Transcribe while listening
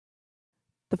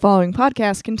The following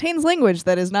podcast contains language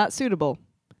that is not suitable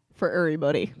for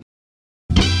everybody.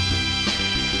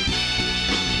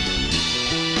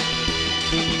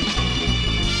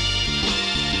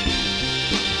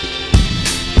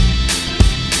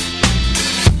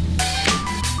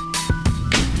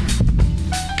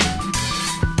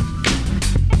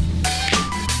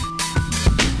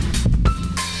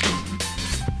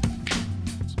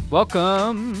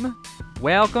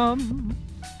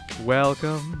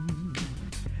 Welcome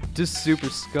to Super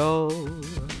Skull.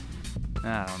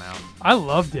 I don't know. I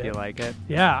loved it. You like it?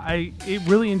 Yeah, I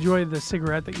really enjoyed the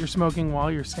cigarette that you're smoking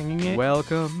while you're singing it.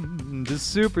 Welcome to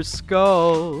Super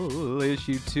Skull,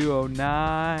 issue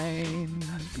 209.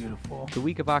 Beautiful. The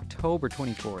week of October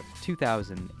 24th,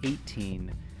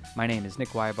 2018. My name is Nick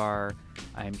Weibar.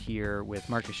 I'm here with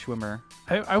Marcus Schwimmer.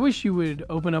 I wish you would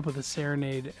open up with a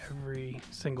serenade every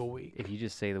single week. If you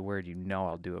just say the word, you know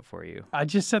I'll do it for you. I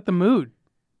just set the mood.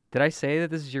 Did I say that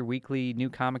this is your weekly New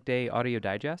Comic Day audio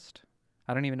digest?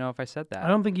 I don't even know if I said that. I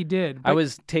don't think you did. I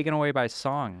was taken away by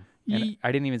song. And Ye-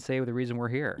 I didn't even say the reason we're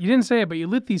here. You didn't say it, but you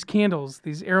lit these candles,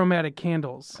 these aromatic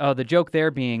candles. Oh, the joke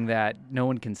there being that no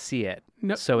one can see it,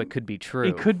 No, so it could be true.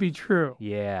 It could be true.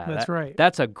 Yeah. That's right.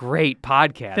 That's a great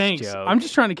podcast Thanks. joke. I'm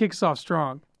just trying to kick us off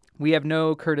strong. We have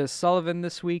no Curtis Sullivan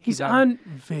this week. He's on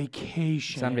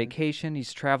vacation. He's on vacation.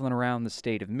 He's traveling around the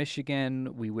state of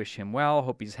Michigan. We wish him well.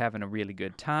 Hope he's having a really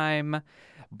good time.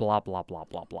 Blah, blah, blah,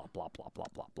 blah, blah, blah, blah, blah,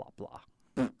 blah, blah,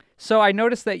 blah. So I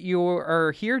noticed that you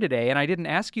are here today, and I didn't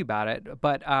ask you about it,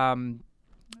 but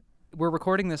we're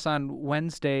recording this on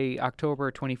Wednesday,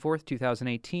 October 24th,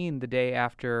 2018, the day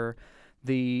after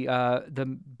the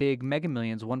big Mega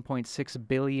Millions $1.6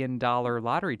 billion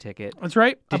lottery ticket. That's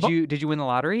right. Did you win the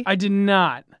lottery? I did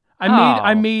not.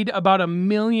 I made about 1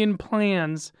 million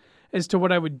plans as to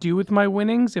what I would do with my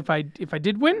winnings if I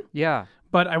did win. Yeah.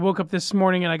 But I woke up this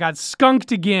morning and I got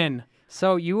skunked again.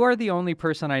 So you are the only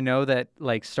person I know that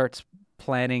starts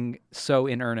planning so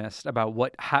in earnest about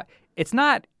how it's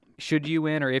not should you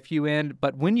win or if you win,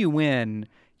 but when you win,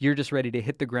 you're just ready to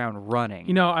hit the ground running.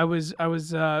 You know, I was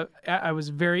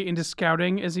very into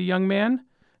scouting as a young man,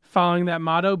 following that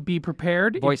motto: be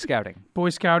prepared. Boy Scouting.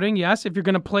 Boy Scouting, yes. If you're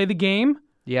going to play the game,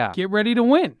 Yeah. get ready to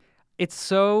win. It's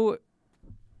so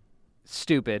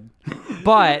stupid,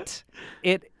 but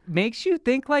it makes you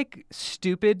think like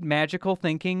stupid, magical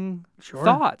thinking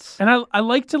thoughts. And I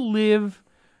like to live.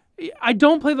 I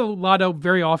don't play the lotto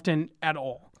very often at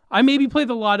all. I maybe play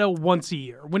the lotto once a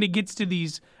year. When it gets to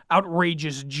these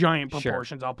outrageous giant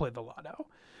proportions, I'll play the lotto.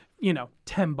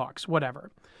 $10,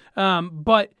 whatever.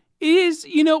 But it is,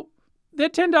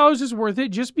 that $10 is worth it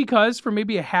just because for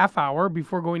maybe a half hour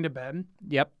before going to bed,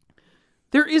 Yep.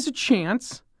 there is a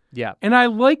chance. Yeah. And I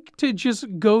like to just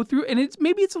go through, and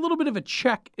maybe it's a little bit of a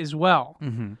check as well.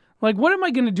 Mm-hmm. Like, what am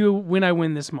I going to do when I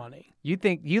win this money? You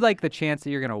think you like the chance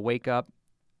that you're going to wake up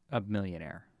a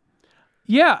millionaire?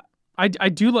 Yeah, I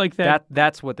do like that.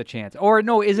 That's what the chance. Or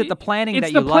no, is it the planning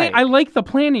that you like? I like the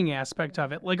planning aspect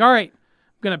of it. Like, all right,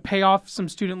 I'm going to pay off some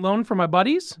student loan for my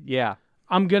buddies. Yeah.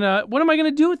 what am I going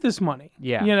to do with this money?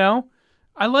 Yeah.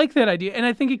 I like that idea, and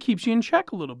I think it keeps you in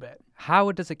check a little bit.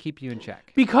 How does it keep you in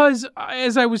check? Because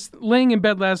as I was laying in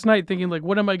bed last night thinking, like,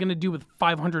 what am I going to do with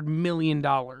 $500 million?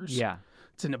 Yeah.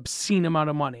 It's an obscene amount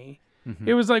of money. Mm-hmm.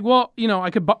 It was like, well, I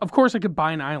could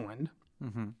buy an island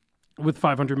Mm-hmm. with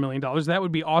 $500 million. That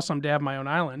would be awesome to have my own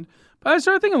island. But I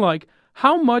started thinking, like,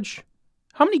 how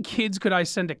many kids could I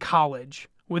send to college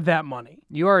with that money?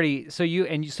 So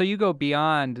you go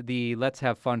beyond the let's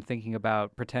have fun thinking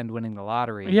about pretend winning the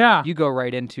lottery. Yeah. You go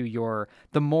right into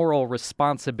the moral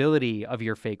responsibility of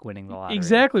your fake winning the lottery.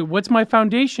 Exactly. What's my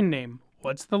foundation name?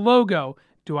 What's the logo?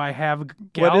 Do I have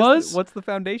galas? What's the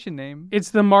foundation name?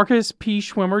 It's the Marcus P.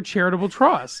 Schwimmer Charitable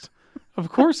Trust. Of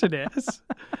course it is.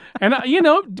 And,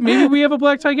 maybe we have a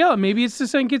black tie gala. Maybe it's to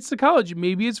send kids to college.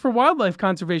 Maybe it's for wildlife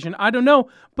conservation. I don't know.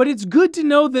 But it's good to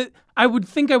know that I would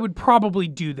probably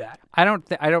do that. I don't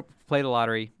play the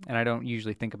lottery, and I don't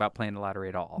usually think about playing the lottery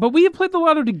at all. But we have played the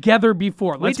lotto together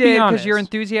before. Let's we did, be honest. because your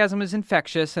enthusiasm is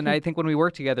infectious, and I think when we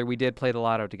worked together, we did play the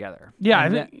lotto together. Yeah.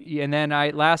 And then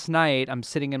last night, I'm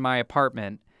sitting in my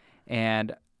apartment,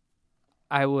 and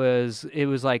it was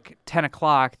like 10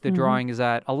 o'clock. The drawing is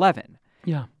at 11.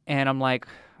 Yeah. And I'm like,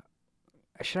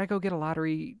 should I go get a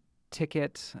lottery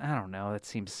ticket? I don't know. That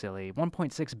seems silly.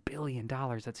 $1.6 billion.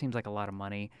 That seems like a lot of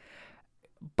money.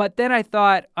 But then I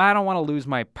thought, I don't want to lose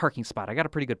my parking spot. I got a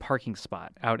pretty good parking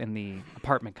spot out in the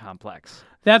apartment complex.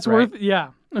 That's right? yeah.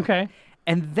 Okay.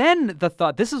 And then the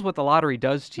thought, this is what the lottery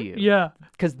does to you. Yeah.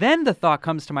 Because then the thought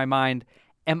comes to my mind,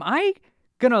 am I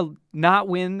going to not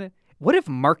win? What if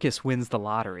Marcus wins the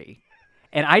lottery?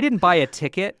 And I didn't buy a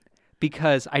ticket,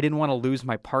 because I didn't want to lose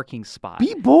my parking spot.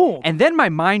 Be bold. And then my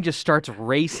mind just starts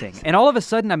racing. And all of a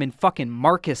sudden, I'm in fucking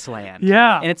Marcus land.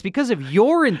 Yeah. And it's because of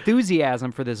your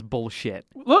enthusiasm for this bullshit.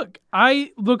 Look,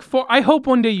 I hope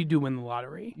one day you do win the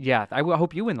lottery. Yeah, I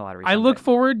hope you win the lottery I someday. look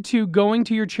forward to going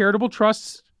to your charitable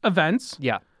trust events.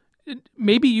 Yeah.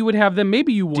 Maybe you would have them.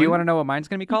 Maybe you would. Do you want to know what mine's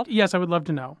going to be called? Yes, I would love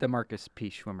to know. The Marcus P.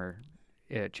 Schwimmer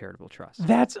Charitable Trust.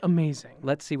 That's amazing.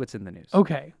 Let's see what's in the news.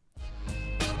 Okay.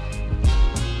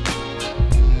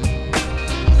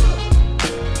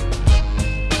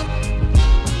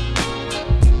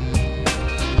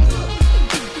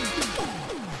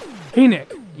 Hey,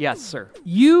 Nick, Yes, sir.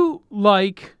 you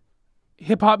like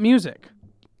hip-hop music.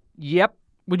 Yep.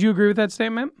 Would you agree with that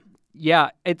statement?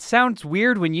 Yeah, it sounds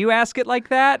weird when you ask it like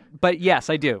that, but yes,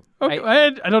 I do. Okay, I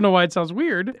don't know why it sounds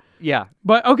weird, Yeah.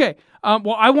 but okay.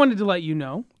 Well, I wanted to let you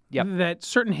know Yep. that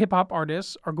certain hip-hop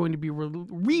artists are going to be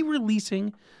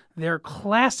re-releasing their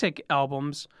classic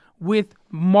albums with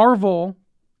Marvel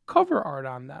cover art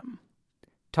on them.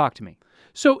 Talk to me.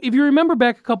 So if you remember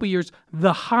back a couple years,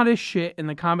 the hottest shit in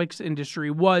the comics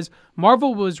industry was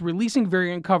Marvel was releasing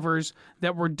variant covers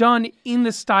that were done in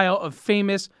the style of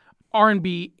famous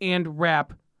R&B and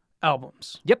rap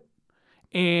albums. Yep.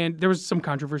 And there was some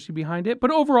controversy behind it,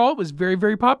 but overall it was very,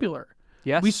 very popular.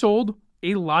 Yes. We sold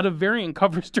a lot of variant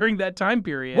covers during that time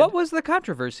period. What was the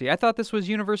controversy? I thought this was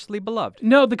universally beloved.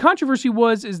 No, the controversy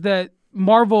is that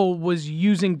Marvel was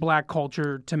using black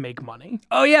culture to make money.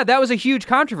 Oh, yeah, that was a huge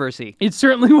controversy. It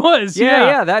certainly was.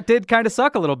 Yeah, that did kind of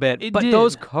suck a little bit. It but did.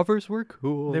 those covers were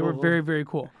cool. They were very, very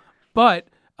cool. But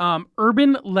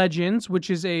Urban Legends, which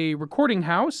is a recording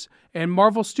house, and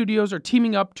Marvel Studios are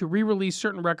teaming up to re-release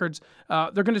certain records.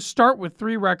 They're going to start with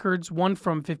 3 records, one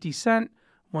from 50 Cent,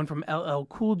 one from LL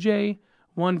Cool J,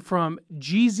 one from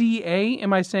GZA.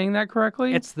 Am I saying that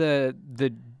correctly? It's the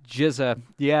Jizza.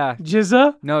 Yeah.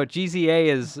 GZA? No, GZA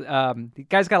is, the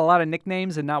guy's got a lot of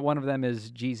nicknames, and not one of them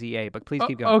is GZA, but please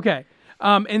keep going. Okay.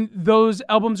 And those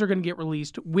albums are going to get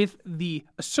released with the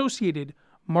associated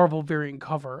Marvel variant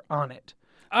cover on it.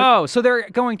 Oh, so they're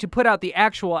going to put out the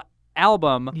actual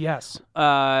album Yes.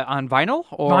 on vinyl?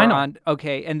 Or Vinyl.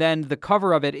 Okay, and then the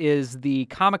cover of it is the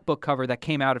comic book cover that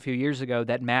came out a few years ago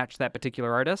that matched that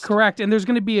particular artist? Correct. And there's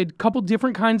going to be a couple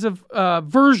different kinds of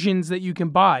versions that you can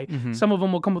buy. Mm-hmm. Some of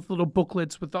them will come with little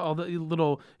booklets with all the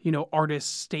little,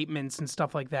 artist statements and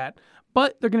stuff like that.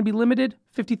 But they're going to be limited,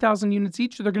 50,000 units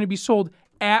each. So they're going to be sold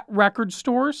at record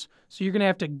stores. So you're going to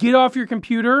have to get off your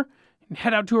computer and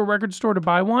head out to a record store to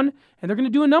buy one. And they're going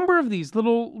to do a number of these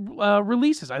little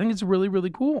releases. I think it's really, really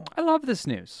cool. I love this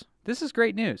news. This is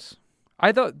great news.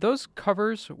 I thought those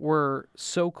covers were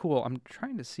so cool. I'm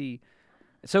trying to see.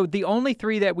 So the only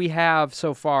 3 that we have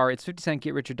so far, it's 50 Cent,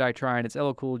 Get Rich or Die Trying, it's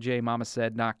LL Cool J, Mama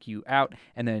Said, Knock You Out,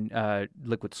 and then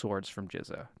Liquid Swords from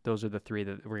GZA. Those are the 3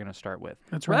 that we're going to start with.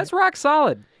 That's Well, right. that's rock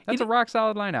solid. That's a rock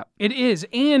solid lineup. It is.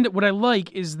 And what I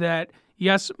like is that,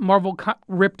 yes, Marvel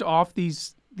ripped off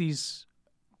these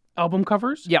album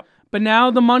covers. Yep. But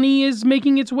now the money is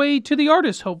making its way to the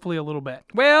artist, hopefully, a little bit.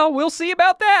 Well, we'll see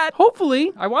about that.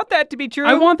 Hopefully. I want that to be true.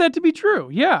 I want that to be true,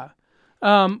 yeah.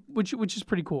 Which is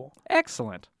pretty cool.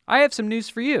 Excellent. I have some news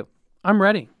for you. I'm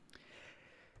ready.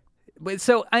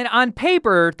 So on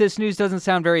paper, this news doesn't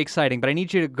sound very exciting, but I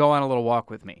need you to go on a little walk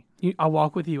with me. I'll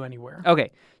walk with you anywhere.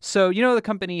 Okay. So you know the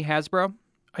company Hasbro?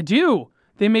 I do.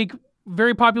 They make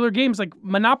very popular games like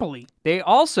Monopoly. They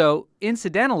also,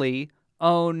 incidentally,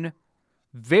 own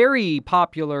very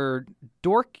popular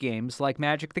dork games like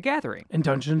Magic the Gathering And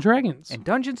Dungeons and Dragons. and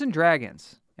Dungeons and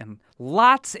Dragons and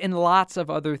lots of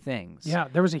other things. Yeah,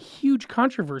 there was a huge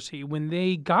controversy when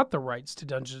they got the rights to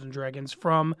Dungeons and Dragons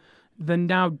from the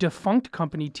now defunct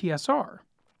company TSR.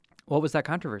 What was that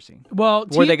controversy? Well,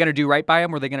 Were they going to do right by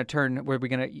them? Were they going to turn? Were we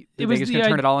going to? They was just the going to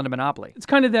turn it all into Monopoly? it's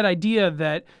kind of that idea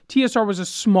that TSR was a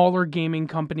smaller gaming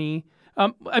company.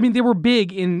 They were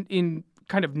big in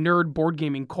kind of nerd board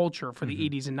gaming culture for the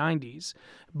 80s and 90s,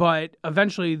 but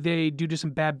eventually they, due to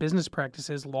some bad business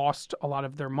practices, lost a lot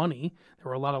of their money. There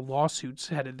were a lot of lawsuits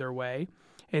headed their way.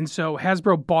 And so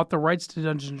Hasbro bought the rights to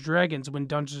Dungeons & Dragons when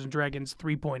Dungeons & Dragons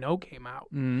 3.0 came out.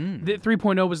 The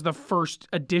 3.0 was the first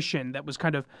edition that was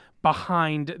kind of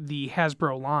behind the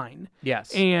Hasbro line.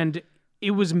 Yes. And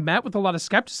it was met with a lot of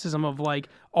skepticism of like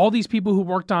all these people who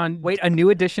worked on. Wait, a new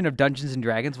edition of Dungeons and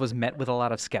Dragons was met with a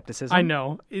lot of skepticism? I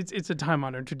know it's a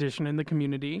time-honored tradition in the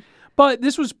community, but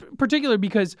this was particular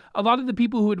because a lot of the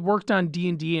people who had worked on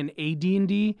D&D and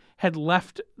AD&D had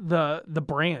left the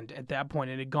brand at that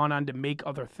point and had gone on to make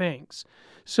other things.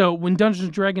 So when Dungeons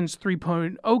 & Dragons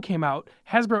 3.0 came out,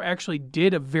 Hasbro actually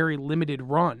did a very limited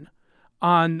run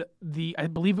on I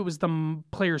believe it was the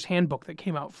player's handbook that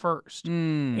came out first.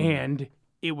 And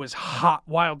it was hot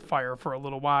wildfire for a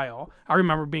little while. I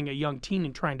remember being a young teen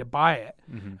and trying to buy it.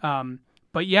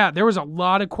 But yeah, there was a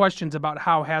lot of questions about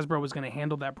how Hasbro was going to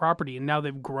handle that property, and now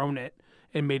they've grown it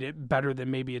and made it better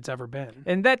than maybe it's ever been.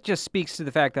 And that just speaks to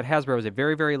the fact that Hasbro is a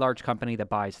very, very large company that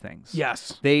buys things.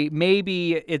 Yes.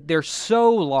 They're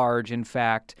so large, in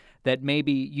fact, that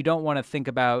maybe you don't want to think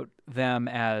about them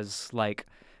as like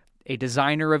a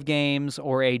designer of games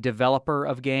or a developer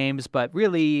of games, but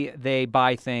really they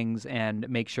buy things and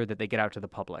make sure that they get out to the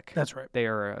public. That's right. They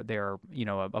are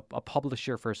a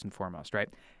publisher first and foremost, right?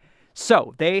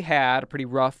 So they had a pretty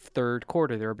rough third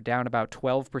quarter. They were down about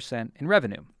 12% in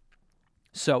revenue.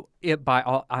 So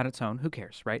on its own, who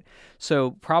cares, right?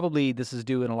 So probably this is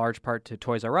due in a large part to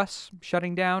Toys R Us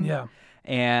shutting down. Yeah.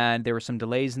 And there were some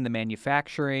delays in the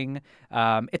manufacturing.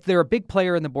 They're a big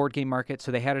player in the board game market,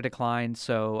 so they had a decline,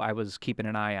 so I was keeping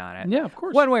an eye on it. Yeah, of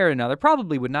course. One way or another,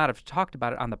 probably would not have talked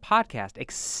about it on the podcast,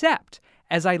 except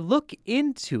as I look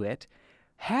into it,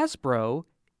 Hasbro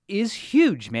is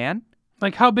huge, man.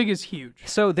 Like, how big is huge?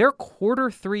 So their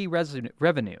quarter 3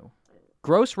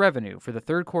 gross revenue for the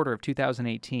third quarter of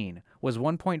 2018 was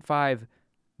 $1.5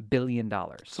 billion.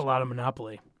 It's a lot of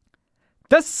monopoly.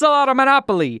 That's a lot of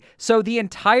monopoly. So the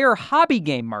entire hobby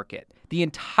game market,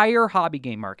 these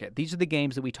are the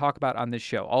games that we talk about on this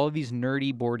show, all of these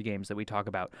nerdy board games that we talk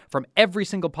about from every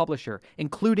single publisher,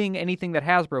 including anything that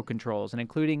Hasbro controls and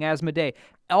including Asmodee,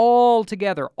 all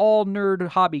together, all nerd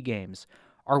hobby games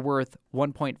are worth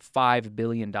 $1.5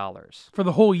 billion. For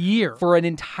the whole year? For an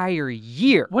entire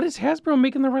year. What is Hasbro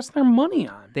making the rest of their money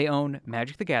on? They own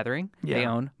Magic the Gathering, Yeah. They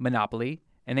own Monopoly,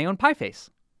 and they own Pie Face.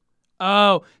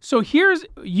 Oh, so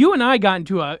you and I got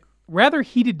into a rather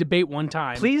heated debate one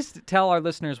time. Please tell our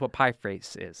listeners what Pie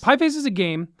Face is. Pie Face is a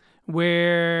game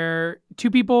where two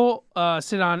people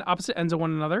sit on opposite ends of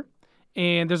one another,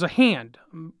 and there's a hand.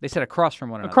 They sit across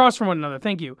from one another. Across from one another,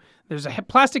 thank you. There's a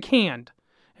plastic hand,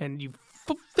 and you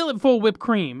fill it full of whipped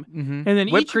cream. Mm-hmm. And then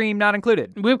Whipped cream not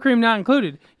included. Whipped cream not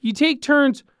included. You take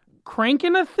turns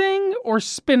cranking a thing or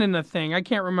spinning a thing. I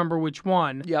can't remember which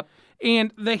one. Yep.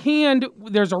 And the hand,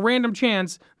 there's a random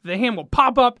chance the hand will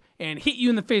pop up and hit you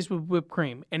in the face with whipped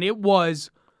cream. And it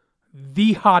was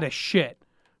the hottest shit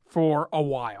for a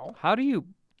while.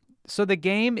 So the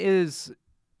game is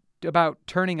about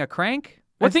turning a crank?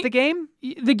 What's the game?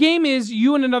 The game is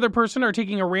you and another person are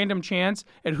taking a random chance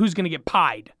at who's going to get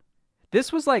pied.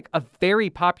 This was like a very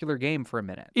popular game for a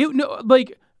minute.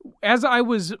 As I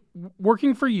was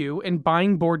working for you and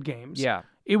buying board games, Yeah.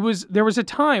 there was a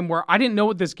time where I didn't know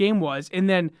what this game was, and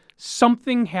then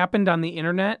something happened on the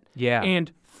internet, Yeah.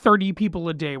 and 30 people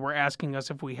a day were asking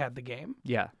us if we had the game.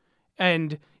 Yeah.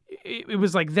 And it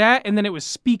was like that, and then it was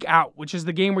Speak Out, which is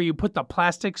the game where you put the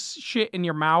plastic shit in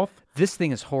your mouth This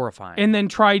thing is horrifying. and then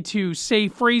try to say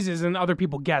phrases and other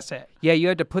people guess it. Yeah, you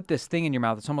had to put this thing in your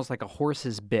mouth. It's almost like a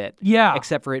horse's bit. Yeah.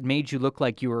 Except for it made you look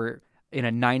like you were in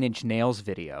a 9 Inch Nails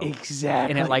video.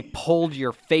 Exactly. And it like pulled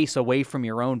your face away from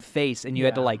your own face, and you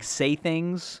had to Yeah. like say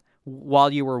things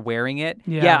while you were wearing it.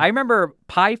 Yeah. I remember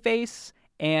Pie Face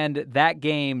and that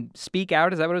game, Speak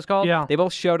Out, is that what it's called? Yeah. They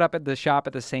both showed up at the shop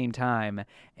at the same time,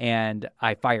 and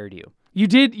I fired you. You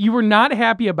did. You were not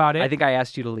happy about it. I think I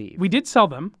asked you to leave. We did sell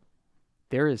them.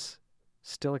 There is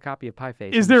still a copy of Pie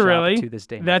Face. Is in the there shop really? To this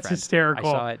day, my That's friend. hysterical.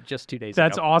 I saw it just 2 days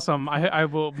That's ago. awesome. I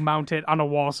will mount it on a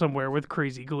wall somewhere with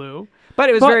crazy glue. But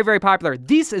it was very, very popular.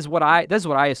 This is what I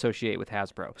associate with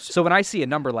Hasbro. So when I see a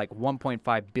number like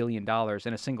 $1.5 billion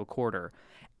in a single quarter,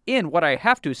 in what I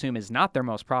have to assume is not their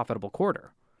most profitable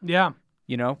quarter. Yeah.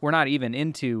 You know, we're not even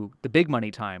into the big money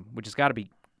time, which has got to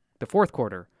be the fourth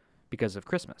quarter because of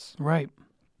Christmas. Right.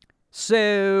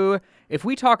 So if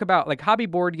we talk about like hobby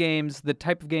board games, the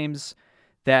type of games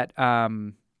that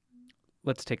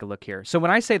let's take a look here. So when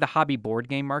I say the hobby board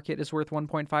game market is worth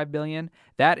 $1.5 billion,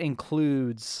 that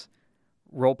includes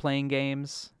role-playing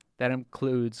games. That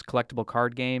includes collectible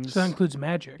card games. So that includes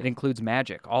Magic. It includes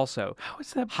Magic also. How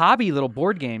is that? Hobby little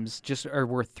board games just are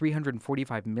worth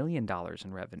 $345 million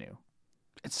in revenue.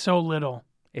 It's so little.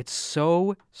 It's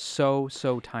so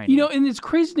tiny. You know, and it's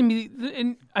crazy to me.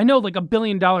 And I know like $1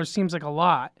 billion seems like a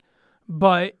lot,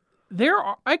 but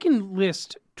I can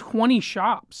list 20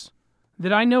 shops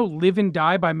that I know live and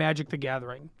die by Magic the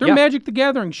Gathering. They're Yeah. Magic the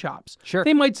Gathering shops. Sure.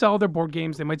 They might sell their board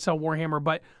games, they might sell Warhammer,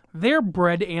 but their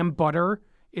bread and butter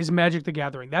is Magic the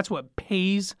Gathering. That's what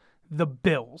pays the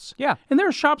bills. Yeah. And there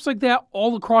are shops like that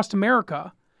all across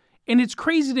America. And it's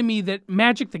crazy to me that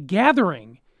Magic the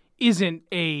Gathering isn't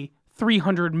a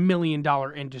 $300 million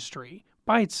industry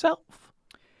by itself.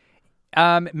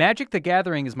 Magic the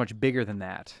Gathering is much bigger than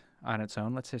that. on its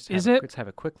own. Let's Is it? Let's have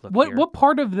a quick look What here. what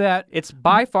part of that It's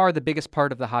by far the biggest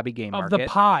part of the hobby game of market. the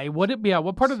pie? What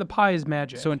part of the pie is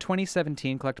Magic? So in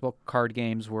 2017, collectible card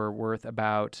games were worth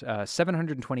about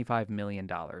 $725 million,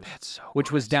 That's so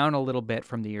which was down a little bit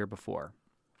from the year before.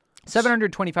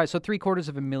 725, so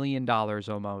 $750 million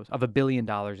almost, of $1 billion,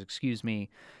 excuse me,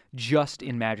 just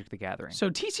in Magic the Gathering. So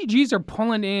TCGs are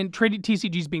pulling in,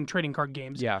 TCGs being trading card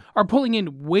games, Yeah. are pulling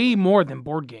in way more than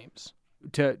board games.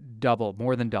 To double,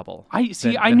 more than double. I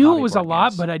than knew it hobby was a board lot,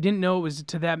 games. but I didn't know it was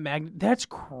to that magnitude. That's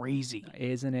crazy.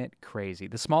 Isn't it crazy?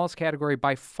 The smallest category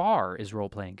by far is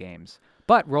role-playing games.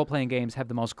 But role-playing games have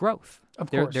the most growth. Of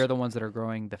They're course. the ones that are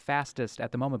growing the fastest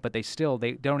at the moment, but they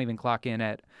don't even clock in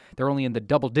at, they're only in the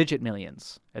double-digit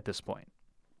millions at this point.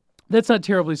 That's not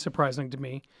terribly surprising to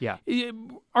me. Yeah.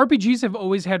 RPGs have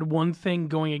always had one thing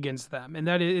going against them, and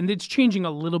it's changing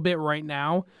a little bit right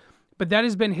now. But that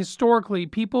has been historically,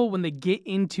 people, when they get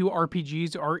into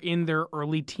RPGs, are in their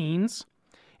early teens.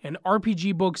 And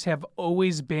RPG books have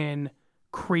always been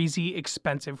crazy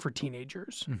expensive for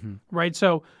teenagers, right?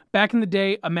 So back in the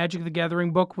day, a Magic the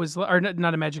Gathering book was, or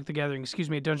not a Magic the Gathering, excuse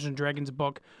me, a Dungeons and Dragons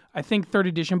book. I think third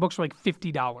edition books were like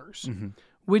 $50,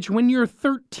 which when you're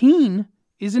 13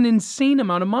 is an insane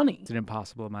amount of money, It's an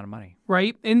impossible amount of money.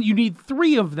 right? And you need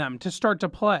 3 of them to start to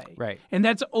play. Right. And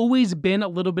that's always been a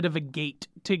little bit of a gate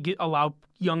to allow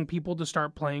young people to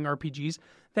start playing RPGs.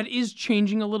 That is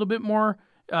changing a little bit more.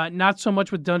 Not so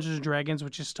much with Dungeons & Dragons,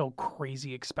 which is still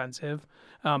crazy expensive,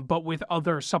 but with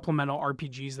other supplemental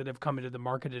RPGs that have come into the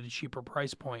market at a cheaper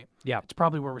price point. Yeah. It's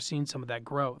probably where we're seeing some of that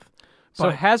growth. So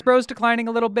But Hasbro's declining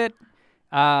a little bit.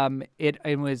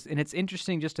 It's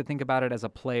interesting just to think about it as a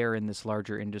player in this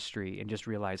larger industry and just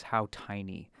realize how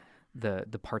tiny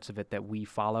the parts of it that we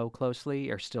follow closely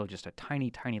are still just a tiny,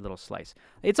 tiny little slice.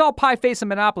 It's all pie face and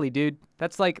Monopoly, dude.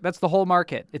 That's the whole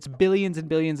market. It's billions and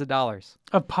billions of dollars.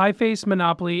 of Pie Face,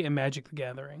 Monopoly, and Magic the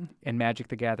Gathering. And Magic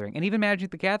the Gathering. And even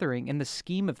Magic the Gathering, in the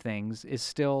scheme of things, is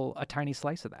still a tiny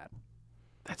slice of that.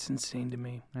 That's insane to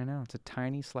me. I know. It's a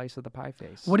tiny slice of the pie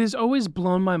face. What has always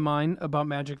blown my mind about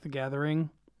Magic the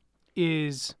Gathering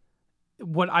is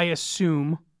what I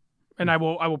assume, and I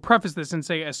will preface this and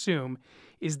say assume,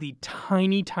 is the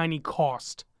tiny, tiny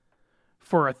cost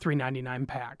for a $3.99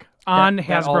 pack on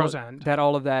Hasbro's end. That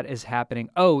all of that is happening.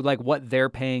 Oh, like what they're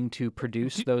paying to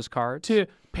produce those cards? To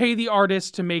pay the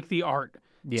artist to make the art,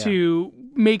 Yeah. to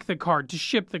make the card, to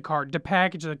ship the card, to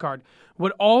package the card.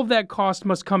 What all of that cost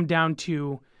must come down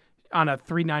to on a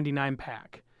 $3.99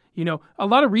 pack. You know, a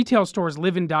lot of retail stores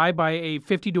live and die by a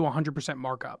 50 to 100%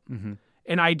 markup. Mm-hmm.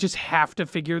 And I just have to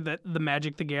figure that the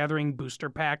Magic the Gathering booster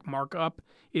pack markup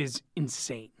is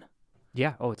insane.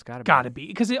 Yeah. Oh, it's gotta be. Gotta be.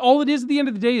 Because all it is at the end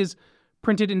of the day is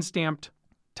printed and stamped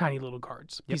tiny little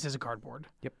cards, pieces of cardboard.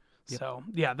 Yep. So,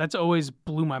 yeah, that's always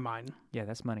blew my mind. Yeah,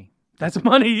 that's money. That's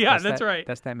money. Yeah, that's that- right.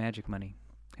 That's that magic money.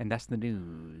 And that's the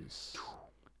news.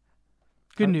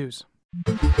 Good news.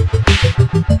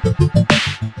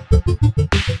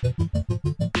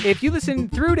 If you listen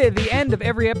through to the end of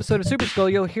every episode of Super Skull,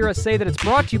 you'll hear us say that it's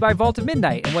brought to you by Vault of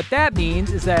Midnight. And what that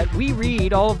means is that we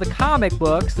read all of the comic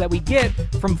books that we get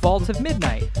from Vault of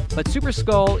Midnight. But Super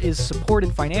Skull is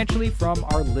supported financially from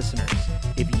our listeners.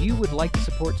 If you would like to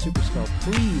support Super Skull,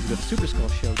 please go to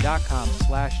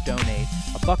superskullshow.com/donate.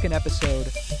 $1 an episode,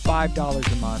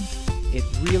 $5 a month. It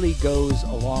really goes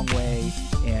a long way,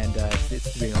 and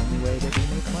it's the only way that we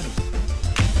make money.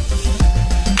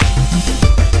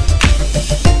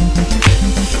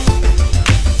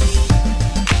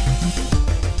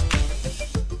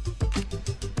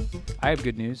 I have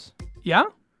good news. Yeah?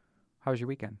 How was your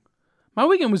weekend? My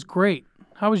weekend was great.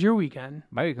 How was your weekend?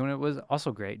 My weekend was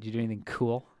also great. Did you do anything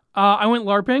cool? I went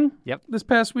LARPing. Yep. This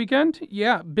past weekend.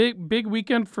 Yeah, big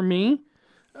weekend for me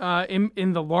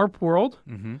in the LARP world.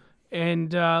 Mm-hmm.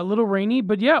 And a little rainy,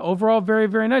 but yeah, overall very,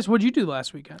 very nice. What'd you do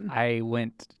last weekend? I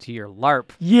went to your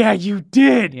LARP. Yeah, you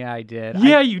did. Yeah, I did.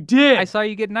 Yeah, you did. I saw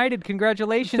you get knighted.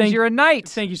 Congratulations. Thank- You're a knight.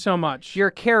 Thank you so much. Your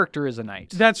character is a knight.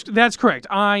 That's correct.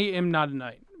 I am not a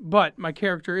knight, but my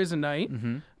character is a knight.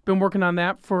 Mm-hmm. Been working on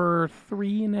that for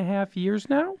 3.5 years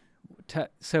now.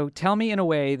 So tell me in a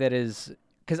way that is,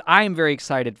 because I am very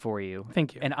excited for you.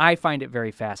 Thank you. And I find it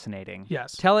very fascinating.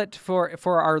 Yes. Tell it for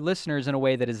our listeners in a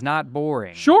way that is not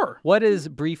boring. Sure. What is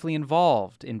briefly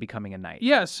involved in becoming a knight?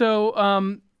 Yeah,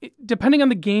 so depending on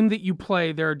the game that you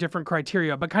play, there are different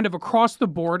criteria, but kind of across the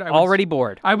board, Already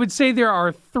bored. I would say there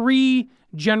are 3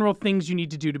 general things you need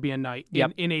to do to be a knight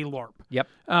in a LARP. Yep.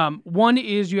 One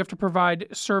is you have to provide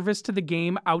service to the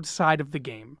game outside of the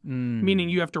game, meaning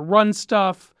you have to run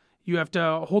stuff, you have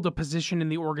to hold a position in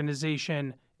the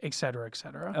organization, et cetera, et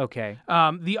cetera. Okay.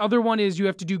 The other one is you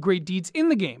have to do great deeds in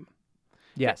the game.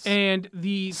 Yes. And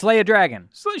the Slay a dragon.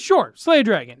 sure, slay a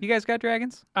dragon. You guys got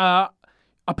dragons?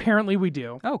 Apparently we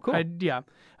do. Oh, cool. Yeah.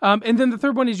 And then the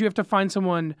third one is you have to find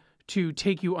someone to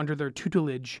take you under their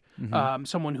tutelage,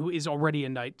 someone who is already a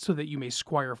knight, so that you may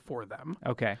squire for them.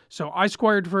 Okay. So I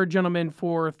squired for a gentleman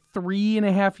for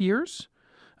 3.5 years,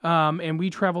 and we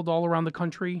traveled all around the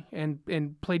country and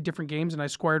played different games, and I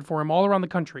squired for him all around the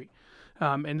country.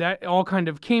 And that all kind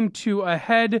of came to a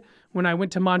head when I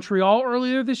went to Montreal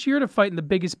earlier this year to fight in the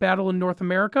biggest battle in North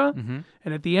America.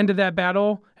 And at the end of that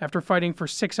battle, after fighting for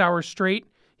 6 hours straight,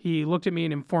 he looked at me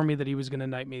and informed me that he was going to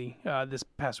knight me this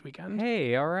past weekend.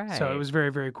 Hey, all right. So it was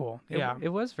very, very cool. It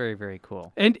was very, very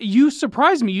cool. And you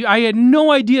surprised me. I had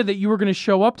no idea that you were going to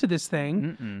show up to this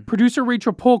thing. Producer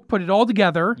Rachel Polk put it all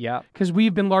together. Yeah. Because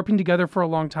we've been LARPing together for a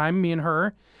long time, me and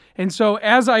her. And so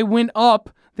as I went up,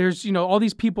 there's, all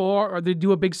these people, they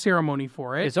do a big ceremony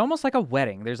for it. It's almost like a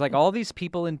wedding. There's like all these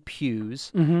people in pews,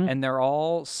 and they're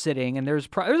all sitting, and there's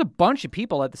a bunch of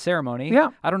people at the ceremony. Yeah.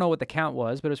 I don't know what the count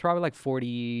was, but it was probably like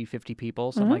 40, 50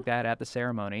 people, something like that at the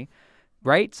ceremony.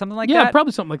 Right? Something like that? Yeah,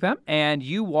 probably something like that. And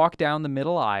you walk down the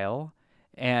middle aisle,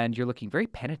 and you're looking very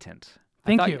penitent.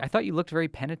 Thank you. I thought you looked very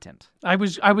penitent. I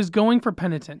was going for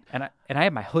penitent. And I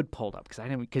had my hood pulled up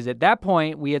because at that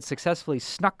point we had successfully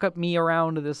snuck up me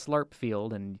around to this LARP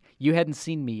field, and you hadn't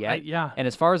seen me yet. Yeah. And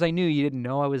as far as I knew, you didn't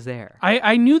know I was there.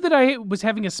 I knew that I was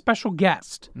having a special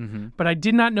guest, but I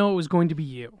did not know it was going to be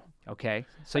you. Okay,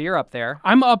 so you're up there.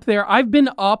 I'm up there. I've been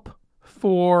up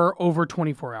for over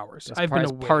 24 hours. I've been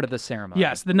as awake. part of the ceremony.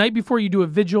 Yes, the night before you do a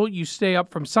vigil, you stay up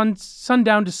from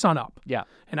sundown to sunup. Yeah.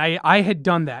 And I had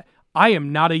done that. I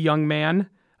am not a young man,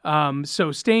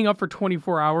 so staying up for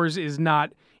 24 hours is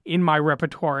not in my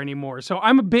repertoire anymore. So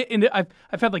I'm a bit in it.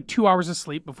 I've had like 2 hours of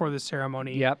sleep before the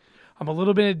ceremony. Yep. I'm a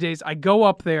little bit in a daze. I go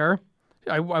up there.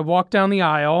 I walk down the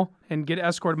aisle and get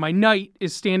escorted. My knight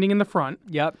is standing in the front.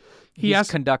 Yep. He's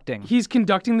conducting. He's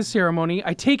conducting the ceremony.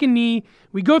 I take a knee.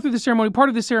 We go through the ceremony. Part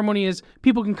of the ceremony is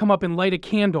people can come up and light a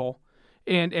candle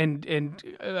and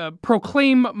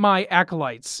proclaim my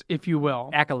acolytes, if you will.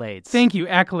 Accolades. Thank you,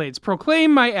 accolades.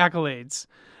 Proclaim my accolades.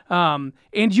 And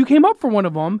you came up for one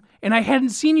of them, and I hadn't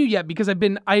seen you yet because I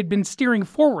had been steering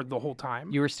forward the whole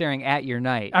time. You were staring at your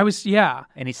knight. I was, yeah.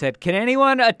 And he said, "Can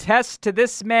anyone attest to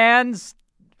this man's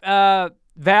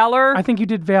valor?" I think you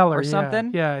did valor or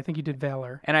something. Yeah, I think you did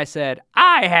valor. And I said,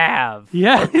 "I have."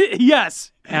 Yeah.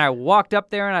 Yes. And I walked up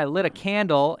there and I lit a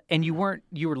candle, and you were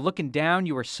looking down.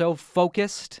 You were so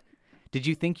focused. Did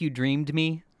you think you dreamed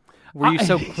me? Were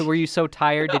you so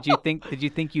tired? Did you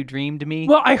think you dreamed me?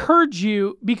 Well, I heard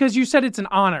you because you said it's an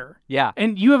honor. Yeah.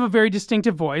 And you have a very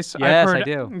distinctive voice. Yes, I've heard, I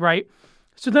do. Right.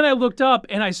 So then I looked up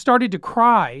and I started to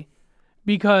cry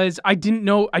because I didn't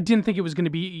think it was going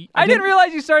to be. I didn't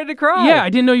realize you started to cry. Yeah, I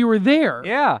didn't know you were there.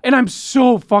 Yeah. And I'm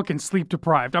so fucking sleep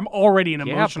deprived. I'm already an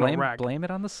emotional wreck. Blame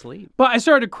it on the sleep. But I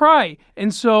started to cry,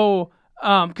 and so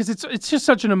because it's just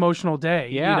such an emotional day,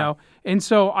 Yeah. And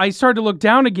so I started to look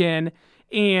down again,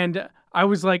 and I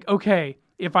was like, okay,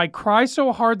 if I cry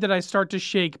so hard that I start to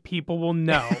shake, people will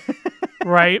know,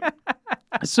 right?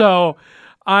 So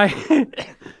I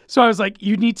was like,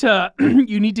 you need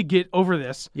to get over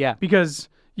this, Yeah. because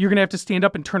you're gonna have to stand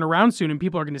up and turn around soon, and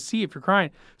people are gonna see if you're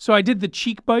crying. So I did the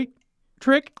cheek bite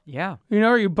trick, Yeah.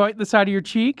 where you bite the side of your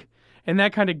cheek. And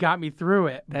that kind of got me through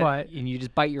it. And you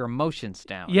just bite your emotions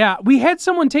down. Yeah, we had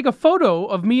someone take a photo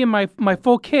of me and my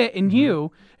full kit and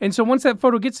you. And so once that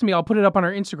photo gets to me, I'll put it up on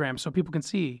our Instagram so people can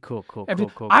see. Cool.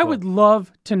 I would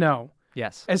love to know,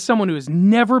 Yes. as someone who has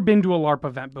never been to a LARP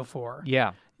event before.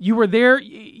 Yeah. You were there,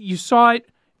 you saw it.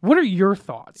 What are your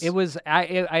thoughts? It was.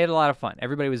 I had a lot of fun.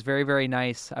 Everybody was very, very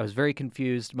nice. I was very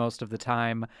confused most of the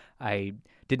time. I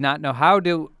did not know how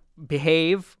to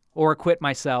behave or acquit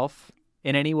myself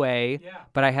in any way,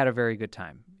 but I had a very good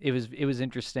time. It was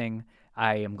interesting.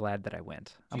 I am glad that I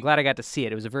went. I'm glad I got to see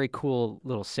it. It was a very cool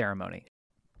little ceremony.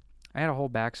 I had a whole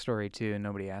backstory too, and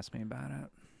nobody asked me about it.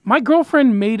 My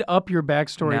girlfriend made up your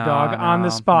backstory, dog, on the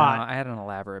spot. No, I had an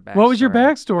elaborate backstory. What was your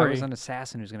backstory? I was an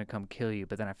assassin who's going to come kill you,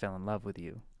 but then I fell in love with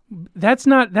you. That's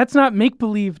not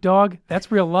make-believe, dog.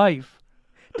 That's real life.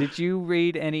 Did you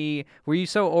read any? Were you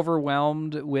so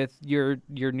overwhelmed with your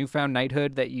newfound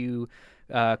knighthood that you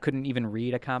couldn't even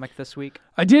read a comic this week?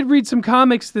 I did read some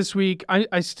comics this week. I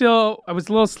was a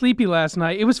little sleepy last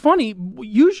night. It was funny.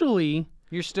 Usually,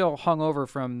 you're still hungover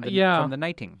from the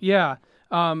knighting. Yeah.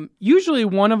 Usually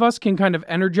one of us can kind of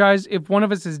energize. If one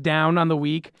of us is down on the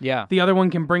week, the other one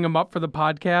can bring them up for the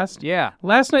podcast. Yeah.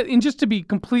 Last night, and just to be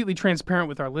completely transparent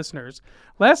with our listeners,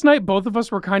 last night both of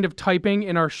us were kind of typing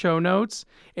in our show notes,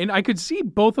 and I could see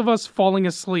both of us falling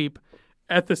asleep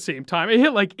at the same time. It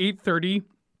hit like 8:30,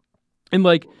 and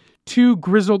like two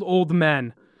grizzled old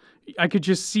men. I could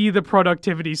just see the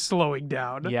productivity slowing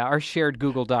down. Yeah, our shared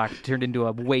Google Doc turned into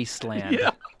a wasteland.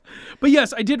 Yeah. But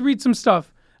yes, I did read some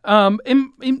stuff.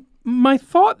 In my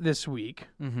thought this week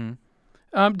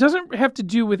doesn't have to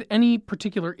do with any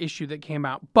particular issue that came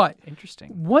out, but Interesting.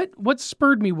 what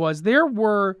spurred me was there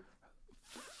were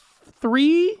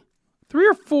three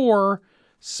or four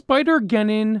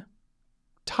Spider-Geddon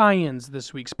tie-ins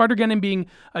this week. Spider-Geddon being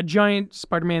a giant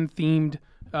Spider-Man themed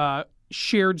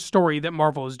shared story that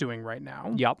Marvel is doing right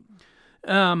now. Yep.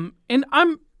 And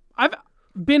I've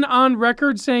been on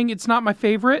record saying it's not my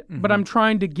favorite, but I'm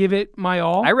trying to give it my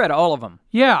all. I read all of them.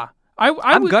 Yeah.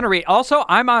 I'm gonna read. Also,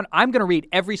 I'm gonna read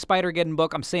every Spider-Geddon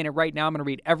book. I'm saying it right now. I'm gonna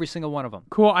read every single one of them.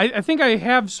 Cool. I think I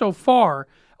have so far.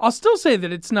 I'll still say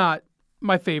that it's not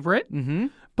my favorite. Mm-hmm.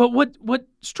 But what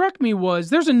struck me was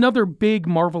there's another big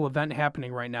Marvel event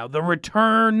happening right now. The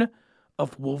return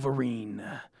of Wolverine.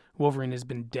 Wolverine has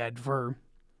been dead for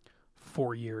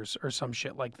 4 years or some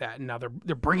shit like that, and now they're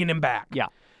bringing him back. Yeah.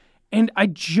 And I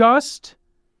just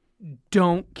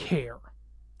don't care.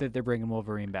 That they're bringing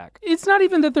Wolverine back. It's not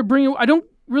even that they're bringing... I don't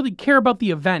really care about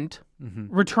the event,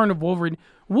 Return of Wolverine.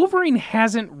 Wolverine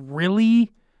hasn't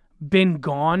really been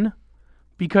gone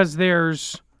because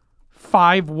there's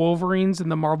 5 Wolverines in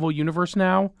the Marvel Universe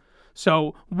now.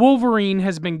 So Wolverine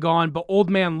has been gone, but Old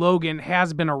Man Logan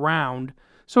has been around.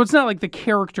 So it's not like the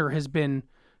character has been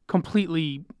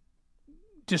completely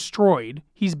destroyed.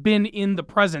 He's been in the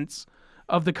presence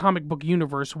of the comic book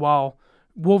universe while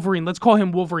Wolverine, let's call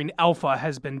him Wolverine Alpha,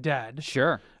 has been dead.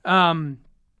 Sure. And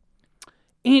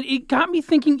it got me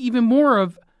thinking even more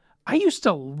of, I used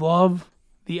to love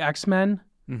the X-Men.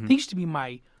 They used to be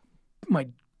my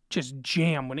just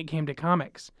jam when it came to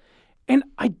comics. And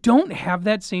I don't have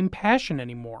that same passion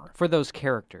anymore. For those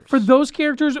characters. For those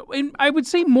characters, and I would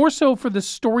say more so for the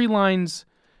storylines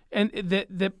and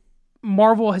that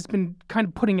Marvel has been kind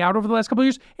of putting out over the last couple of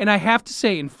years. And I have to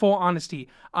say, in full honesty,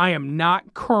 I am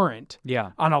not current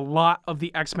Yeah. on a lot of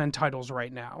the X-Men titles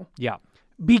right now Yeah.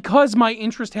 because my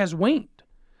interest has waned.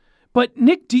 But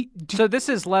Nick, So this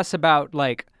is less about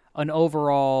like an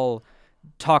overall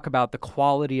talk about the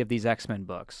quality of these X-Men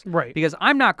books. Right. Because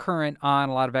I'm not current on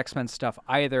a lot of X-Men stuff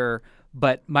either,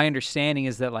 but my understanding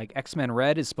is that like X-Men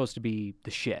Red is supposed to be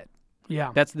the shit.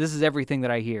 yeah, This is everything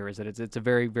that I hear is that it's a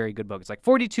very, very good book. It's like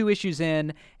 42 issues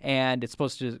in and it's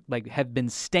supposed to like have been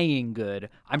staying good.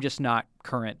 I'm just not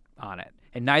current on it.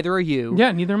 And neither are you.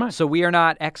 yeah, neither am I. So we are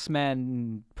not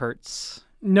X-Men perts.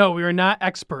 No, we are not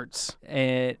experts.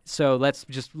 So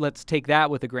let's take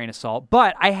that with a grain of salt.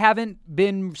 But I haven't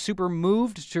been super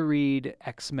moved to read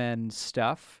X-Men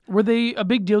stuff. Were they a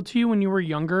big deal to you when you were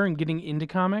younger and getting into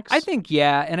comics? I think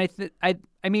yeah, and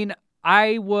I mean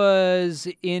I was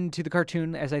into the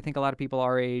cartoon as I think a lot of people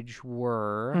our age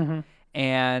were,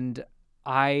 and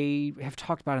I have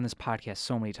talked about it in this podcast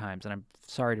so many times, and I'm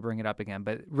sorry to bring it up again.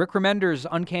 But Rick Remender's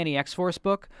Uncanny X-Force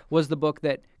book was the book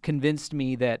that convinced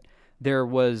me that there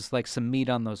was like some meat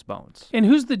on those bones. And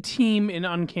who's the team in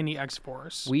Uncanny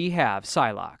X-Force? We have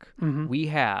Psylocke. We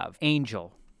have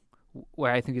Angel,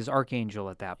 where I think is Archangel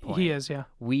at that point. He is, yeah.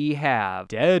 We have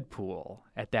Deadpool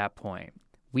at that point.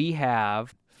 We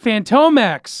have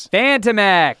Phantomex.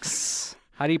 Phantomex.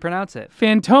 How do you pronounce it?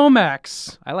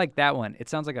 Phantomex. I like that one. It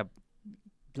sounds like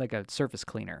a surface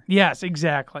cleaner. Yes,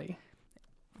 exactly.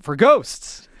 For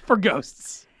ghosts. For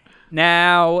ghosts.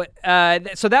 Now,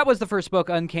 so that was the first book,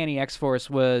 Uncanny X-Force.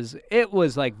 It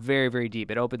was like very, very deep.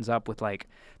 It opens up with like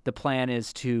the plan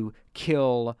is to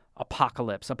kill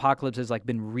Apocalypse. Apocalypse has like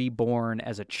been reborn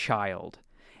as a child.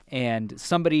 And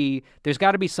there's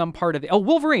got to be some part of it. Oh,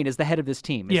 Wolverine is the head of this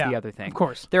team is the other thing. Of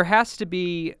course. There has to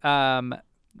be,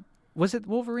 was it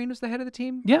Wolverine was the head of the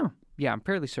team? Yeah. Yeah, I'm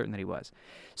fairly certain that he was.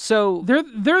 So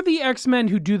They're the X-Men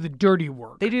who do the dirty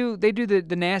work. They do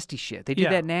the nasty shit. They do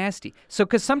that nasty. So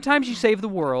because sometimes you save the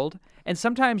world, and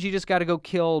sometimes you just got to go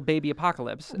kill baby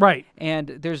Apocalypse. Right. And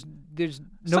there's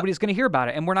nobody's going to hear about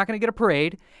it, and we're not going to get a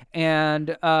parade.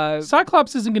 And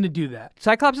Cyclops isn't going to do that.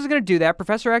 Cyclops is going to do that.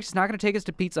 Professor X is not going to take us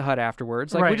to Pizza Hut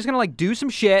afterwards. Like Right. we're just going to like do some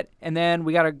shit, and then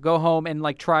we got to go home and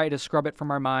like try to scrub it from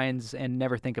our minds and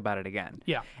never think about it again.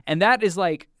 Yeah. And that is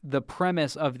like the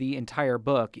premise of the entire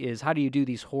book is how do you do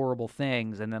these horrible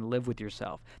things and then live with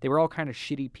yourself. They were all kind of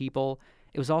shitty people.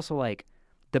 It was also like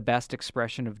the best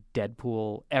expression of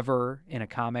Deadpool ever in a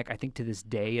comic. I think to this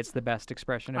day it's the best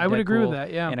expression of Deadpool I would agree with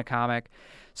that, yeah. in a comic.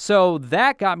 So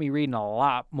that got me reading a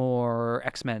lot more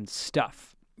X-Men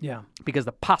stuff Yeah. because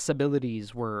the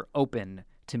possibilities were open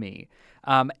to me.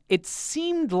 It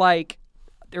seemed like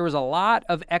there was a lot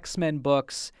of X-Men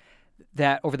books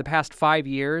that over the past 5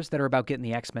 years that are about getting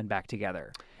the X-Men back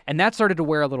together. And that started to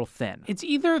wear a little thin.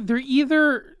 They're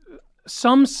either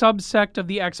some subsect of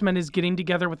the X-Men is getting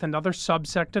together with another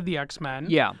subsect of the X-Men.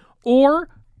 Yeah. Or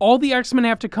all the X-Men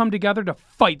have to come together to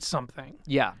fight something.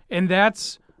 Yeah.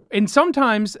 And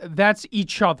sometimes that's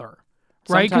each other.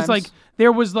 Right? Because Sometimes.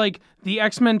 there was the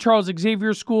X-Men Charles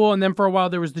Xavier school, and then for a while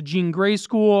there was the Jean Grey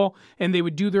school, and they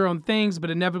would do their own things,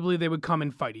 but inevitably they would come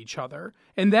and fight each other.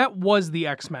 And that was the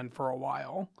X-Men for a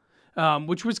while,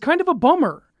 which was kind of a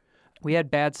bummer. We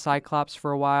had bad Cyclops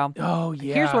for a while. Oh,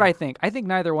 yeah. Here's what I think. I think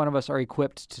neither one of us are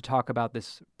equipped to talk about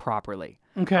this properly.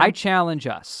 Okay. I challenge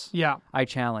us. Yeah. I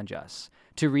challenge us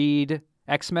to read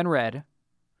X-Men Red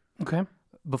Okay.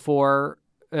 before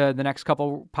the next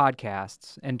couple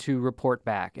podcasts and to report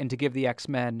back and to give the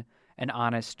X-Men an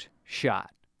honest shot.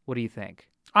 What do you think?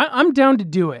 I'm down to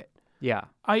do it. Yeah.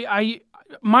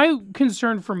 My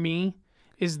concern for me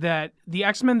is that the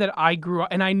X-Men that I grew up,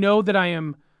 and I know that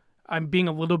I'm being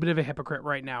a little bit of a hypocrite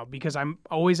right now because I'm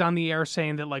always on the air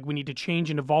saying that we need to change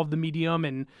and evolve the medium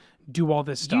and do all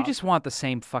this stuff. You just want the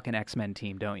same fucking X-Men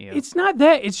team, don't you? It's not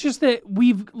that. It's just that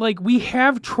we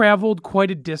have traveled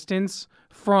quite a distance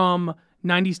from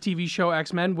 90s TV show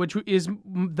X-Men, which is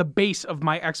the base of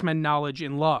my X-Men knowledge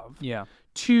and love, yeah.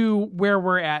 to where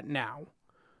we're at now.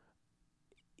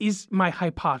 Is my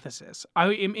hypothesis. I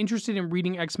am interested in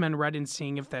reading X-Men Red and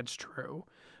seeing if that's true.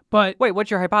 But Wait, what's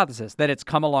your hypothesis? That it's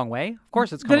come a long way? Of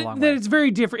course it's come a long that way. it's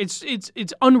very different.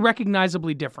 It's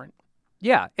unrecognizably different.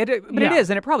 Yeah, but it Yeah.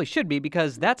 is, and it probably should be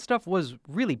because that stuff was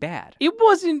really bad. It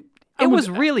wasn't. It was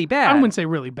really bad. I wouldn't say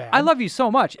really bad. I love you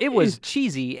so much. It was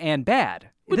cheesy and bad.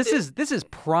 This is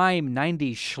prime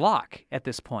 90s schlock at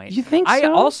this point. You think I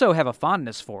so? also have a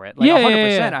fondness for it. Yeah,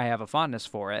 100% yeah. I have a fondness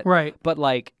for it. Right. But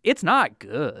it's not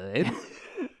good.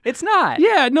 It's not.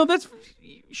 Yeah, no, that's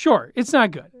sure. It's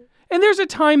not good. And there's a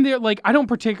time there, I don't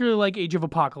particularly like Age of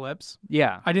Apocalypse.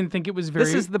 Yeah. I didn't think it was very.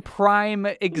 This is the prime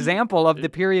example of the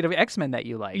period of X-Men that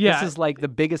you like. Yeah. This is the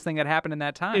biggest thing that happened in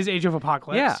that time. Is Age of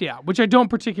Apocalypse. Yeah. Which I don't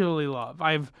particularly love.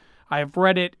 I've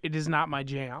read it. It is not my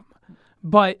jam.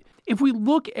 But if we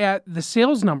look at the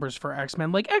sales numbers for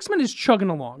X-Men, X-Men is chugging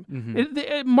along.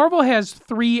 Mm-hmm. Marvel has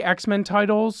 3 X-Men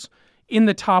titles in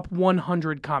the top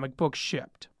 100 comic books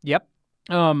shipped. Yep.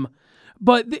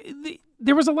 But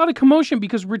there was a lot of commotion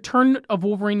because Return of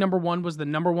Wolverine #1 was the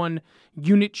 #1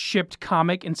 unit shipped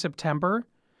comic in September.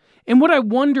 And what I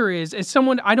wonder is, as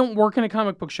someone, I don't work in a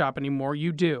comic book shop anymore,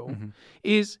 you do, Mm-hmm.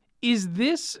 is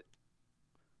this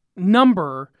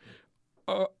number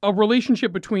a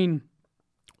relationship between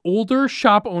older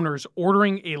shop owners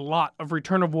ordering a lot of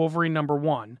Return of Wolverine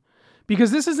 #1?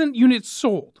 Because this isn't units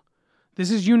sold. This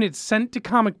is units sent to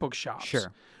comic book shops.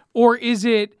 Sure. Or is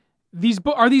it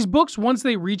are these books, once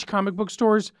they reach comic book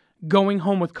stores, going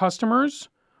home with customers?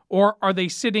 Or are they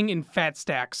sitting in fat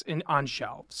stacks on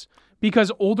shelves?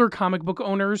 Because older comic book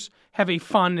owners have a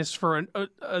fondness for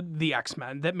the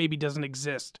X-Men that maybe doesn't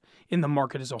exist in the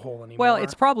market as a whole anymore. Well,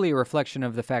 it's probably a reflection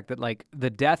of the fact that the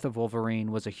death of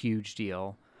Wolverine was a huge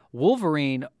deal.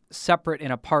 Wolverine, separate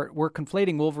and apart, we're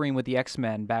conflating Wolverine with the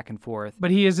X-Men back and forth. But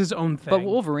he is his own thing. But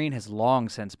Wolverine has long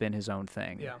since been his own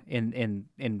thing Yeah. in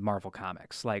Marvel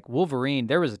Comics. Wolverine,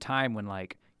 there was a time when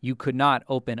you could not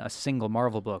open a single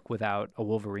Marvel book without a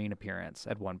Wolverine appearance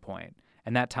at one point.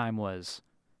 And that time was,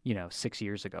 6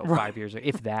 years ago, 5 years ago,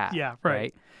 if that. Yeah,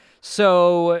 right.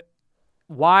 So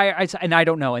and I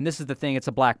don't know, and this is the thing, it's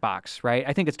a black box, right?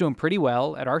 I think it's doing pretty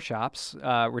well at our shops,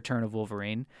 Return of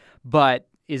Wolverine, but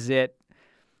is it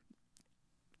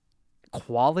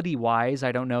quality-wise?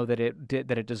 I don't know that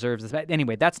it deserves this.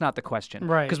 Anyway, that's not the question,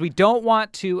 Right. Because we don't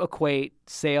want to equate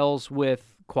sales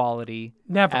with quality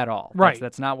Never. at all. Right.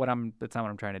 That's not what I'm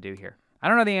trying to do here. I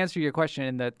don't know the answer to your question,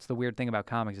 and that's the weird thing about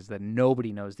comics is that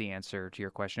nobody knows the answer to your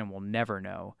question, and we'll never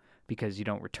know because you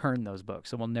don't return those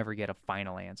books, so we'll never get a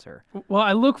final answer. Well,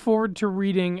 I look forward to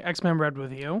reading X-Men Red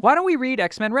with you. Why don't we read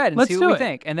X-Men Red and Let's see do what we it.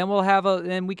 think, and then we'll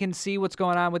then we can see what's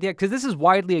going on with because this is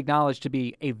widely acknowledged to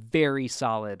be a very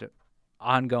solid,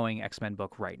 ongoing X-Men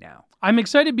book right now. I'm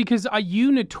excited because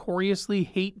you notoriously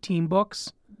hate team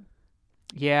books,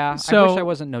 Yeah, I So- wish I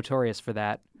wasn't notorious for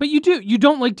that. but you do. You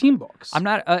don't like team books. I'm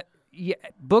not.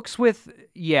 Books with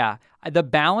the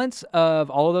balance of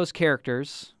all of those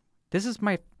characters. This is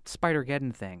my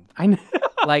Spider-Geddon thing. I know.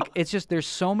 It's just there's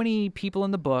so many people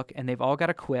in the book, and they've all got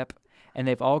a quip, and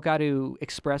they've all got to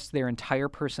express their entire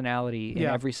personality in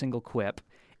Yeah. every single quip.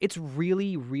 It's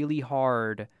really, really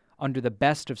hard under the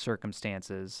best of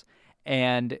circumstances,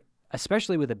 and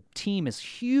especially with a team as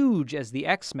huge as the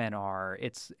X-Men are,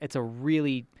 it's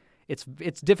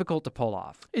difficult to pull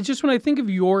off. It's just when I think of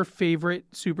your favorite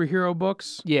superhero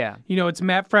books, Yeah. it's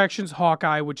Matt Fraction's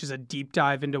Hawkeye, which is a deep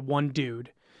dive into one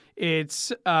dude.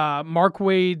 It's Mark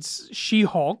Waid's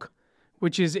She-Hulk,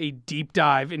 which is a deep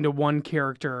dive into one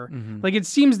character. Like, it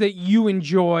seems that you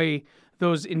enjoy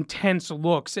those intense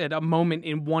looks at a moment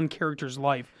in one character's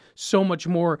life so much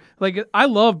more. Like, I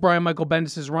love Brian Michael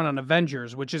Bendis' run on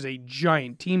Avengers, which is a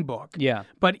giant team book. Yeah.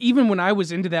 But even when I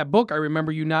was into that book, I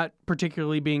remember you not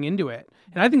particularly being into it.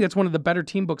 And I think that's one of the better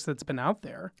team books that's been out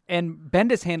there. And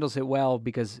Bendis handles it well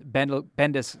because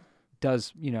Bendis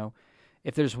does,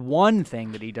 if there's one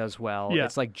thing that he does well,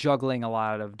 it's like juggling a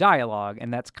lot of dialogue,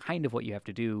 and that's kind of what you have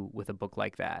to do with a book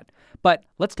like that. But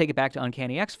let's take it back to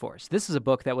Uncanny X-Force. This is a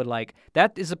book that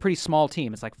that is a pretty small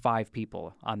team. It's like 5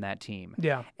 people on that team.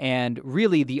 Yeah. And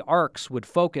really the arcs would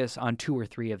focus on 2 or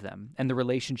 3 of them and the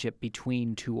relationship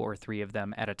between 2 or 3 of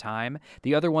them at a time.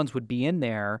 The other ones would be in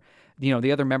there.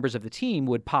 The other members of the team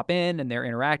would pop in and they're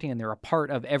interacting and they're a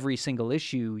part of every single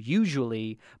issue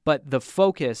usually, but the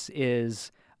focus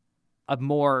is a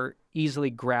more easily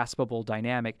graspable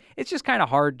dynamic. It's just kind of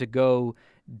hard to go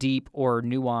deep or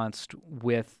nuanced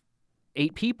with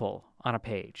 8 people on a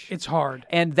page. It's hard.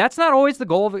 And that's not always the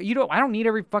goal of it. I don't need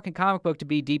every fucking comic book to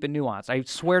be deep and nuanced. I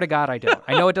swear to God I don't.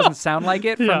 I know it doesn't sound like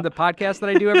it from the podcast that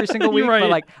I do every single week, right.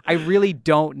 but I really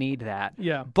don't need that.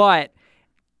 Yeah. But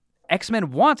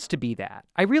X-Men wants to be that.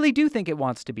 I really do think it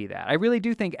wants to be that. I really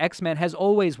do think X-Men has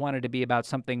always wanted to be about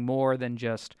something more than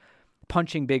just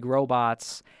punching big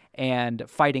robots and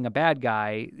fighting a bad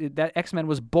guy. That X-Men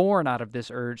was born out of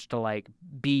this urge to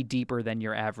be deeper than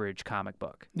your average comic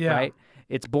book, right?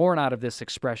 It's born out of this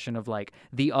expression of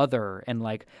the other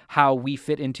and how we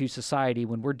fit into society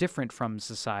when we're different from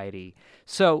society.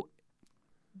 So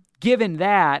given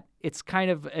that, it's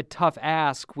kind of a tough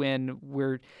ask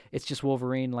when it's just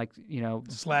Wolverine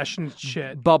slashing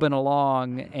shit, bubbing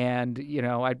along, and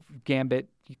Gambit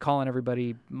calling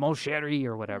everybody Mosheri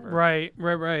or whatever.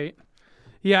 Right.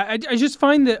 Yeah, I just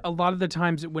find that a lot of the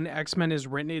times when X-Men is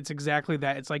written, it's exactly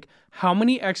that. It's like, how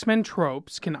many X-Men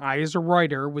tropes can I, as a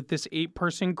writer, with this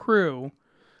 8-person crew,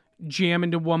 jam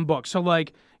into one book? So,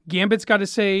 Gambit's got to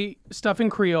say stuff in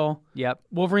Creole. Yep.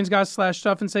 Wolverine's got to slash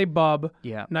stuff and say bub.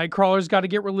 Yeah. Nightcrawler's got to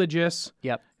get religious.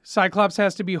 Yep. Cyclops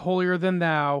has to be holier than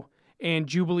thou. And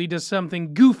Jubilee does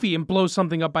something goofy and blows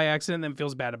something up by accident and then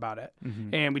feels bad about it.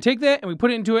 Mm-hmm. And we take that and we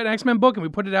put it into an X-Men book and we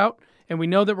put it out. And we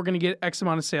know that we're going to get X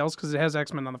amount of sales because it has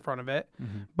X-Men on the front of it.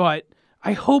 Mm-hmm. But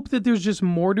I hope that there's just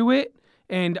more to it.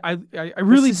 And I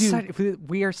really do.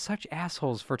 We are such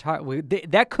assholes for talking.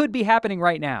 That could be happening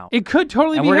right now. It could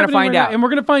totally be happening right now. And we're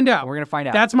going to find out. We're going to find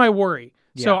out. That's my worry.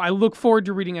 Yeah. So I look forward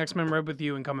to reading X-Men Red with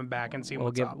you and coming back and seeing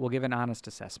what's up. We'll give an honest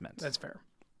assessment. That's fair.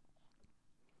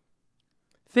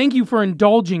 Thank you for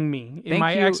indulging me in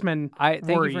my X-Men worries.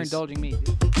 Thank you for indulging me.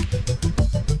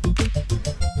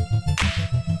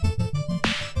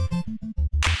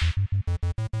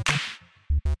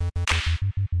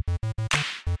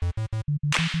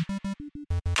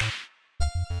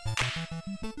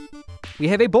 We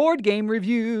have a board game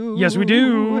review. Yes, we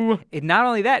do. And not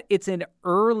only that, it's an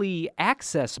early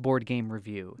access board game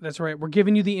review. That's right. We're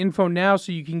giving you the info now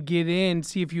so you can get in,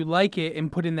 see if you like it,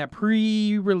 and put in that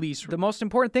pre-release. The most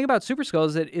important thing about Super Skull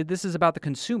is that this is about the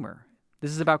consumer.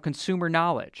 This is about consumer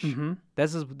knowledge. Mm-hmm.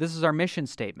 This is our mission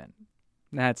statement.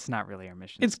 That's not really our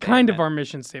mission statement. It's kind of our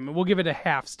mission statement. We'll give it a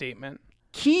half statement.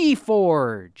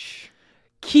 Keyforge.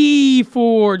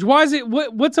 Keyforge. Why is it?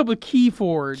 What's up with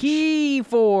Keyforge?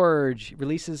 Keyforge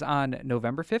releases on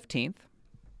November 15th.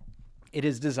 It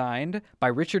is designed by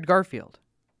Richard Garfield.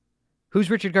 Who's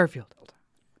Richard Garfield?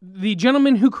 The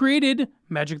gentleman who created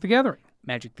Magic the Gathering.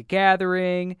 Magic the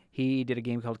Gathering. He did a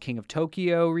game called King of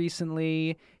Tokyo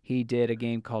recently. He did a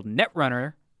game called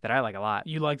Netrunner that I like a lot.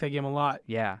 You like that game a lot.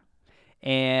 Yeah.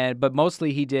 But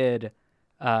mostly he did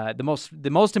the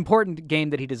most important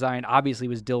game that he designed obviously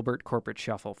was Dilbert Corporate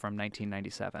Shuffle from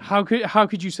 1997. How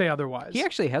could you say otherwise? He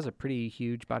actually has a pretty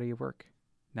huge body of work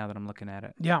now that I'm looking at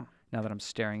it. Yeah. Now that I'm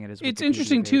staring at his It's Wikipedia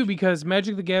interesting page. too because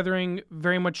Magic the Gathering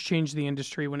very much changed the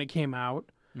industry when it came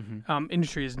out. Mm-hmm.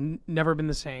 Industry has never been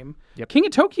the same. Yep. King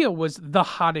of Tokyo was the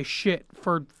hottest shit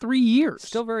for 3 years.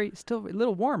 Still a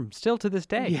little warm, still to this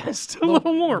day. Yeah, still a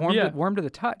little warm. Warm to the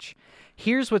touch.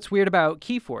 Here's what's weird about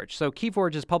Keyforge. So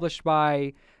Keyforge is published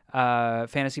by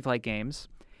Fantasy Flight Games,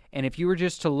 and if you were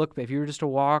just to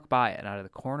walk by it out of the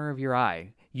corner of your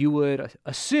eye, you would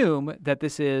assume that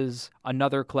this is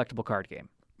another collectible card game.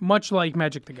 Much like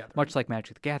Magic the Gathering. Much like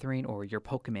Magic the Gathering or your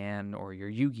Pokemon or your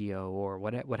Yu-Gi-Oh! Or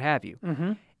what have you.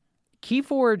 Mm-hmm.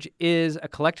 Keyforge is a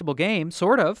collectible game,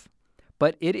 sort of,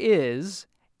 but it is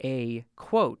a,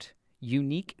 quote,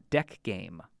 unique deck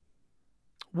game.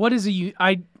 What is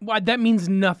that means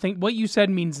nothing. What you said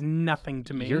means nothing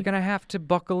to me. You're going to have to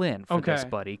buckle in for this, Okay.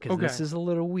 buddy, because this Okay. is a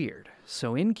little weird.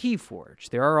 So in Keyforge,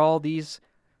 there are all these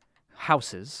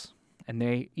houses, and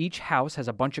each house has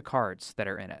a bunch of cards that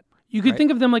are in it. You could right?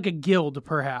 think of them like a guild,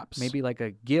 perhaps. Maybe like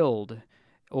a guild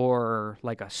or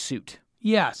like a suit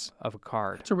Yes. of a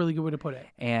card. That's a really good way to put it.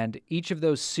 And each of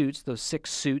those suits, those 6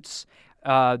 suits,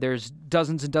 there's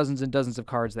dozens and dozens and dozens of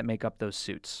cards that make up those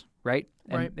suits, right?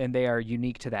 Right. And they are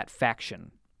unique to that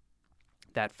faction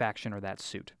or that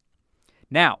suit.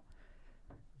 Now,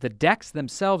 the decks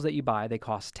themselves that you buy, they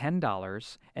cost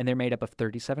 $10, and they're made up of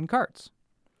 37 cards.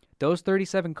 Those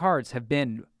 37 cards have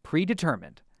been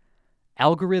predetermined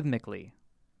algorithmically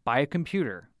by a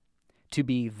computer to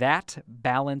be that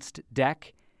balanced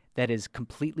deck that is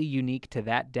completely unique to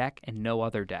that deck and no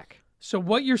other deck. So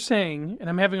what you're saying, and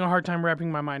I'm having a hard time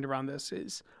wrapping my mind around this,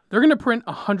 is they're going to print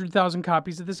 100,000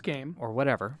 copies of this game Or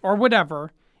whatever. or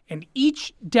whatever, and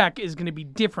each deck is going to be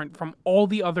different from all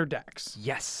the other decks.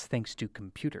 Yes, thanks to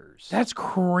computers. That's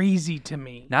crazy to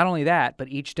me. Not only that, but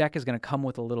each deck is going to come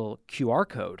with a little QR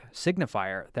code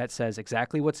signifier that says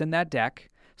exactly what's in that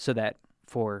deck, so that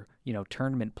for,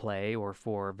 tournament play or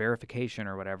for verification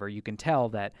or whatever, you can tell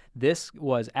that this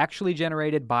was actually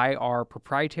generated by our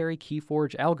proprietary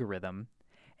Keyforge algorithm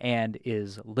and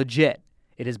is legit.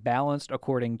 It is balanced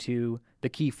according to the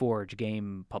Keyforge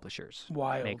game publishers,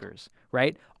 Wild. makers,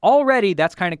 right? Already,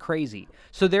 that's kind of crazy.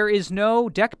 So there is no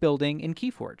deck building in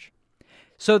Keyforge.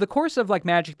 So the course of like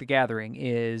Magic the Gathering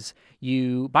is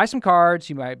you buy some cards,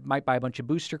 you might buy a bunch of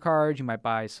booster cards, you might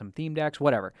buy some theme decks,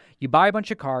 whatever. You buy a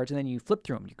bunch of cards and then you flip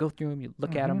through them. You go through them, you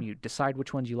look at them, you decide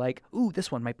which ones you like. Ooh,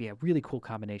 this one might be a really cool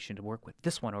combination to work with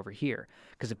this one over here.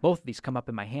 Because if both of these come up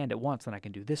in my hand at once, then I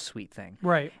can do this sweet thing.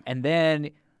 Right. And then,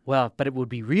 but it would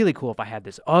be really cool if I had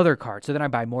this other card. So then I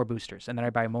buy more boosters, and then I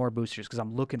buy more boosters because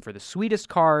I'm looking for the sweetest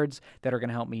cards that are going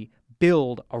to help me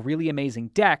build a really amazing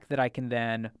deck that I can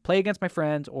then play against my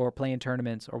friends or play in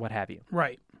tournaments or what have you.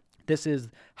 Right. This is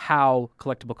how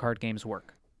collectible card games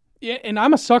work. Yeah, and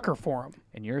I'm a sucker for them.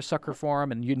 And you're a sucker for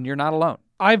them, and you're not alone.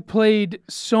 I've played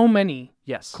so many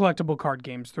Yes. collectible card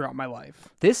games throughout my life.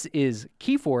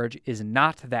 Keyforge is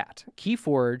not that.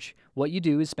 Keyforge, what you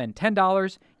do is spend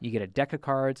 $10, you get a deck of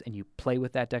cards, and you play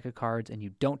with that deck of cards, and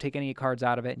you don't take any cards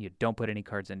out of it, and you don't put any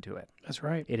cards into it. That's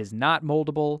right. It is not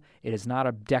moldable. It is not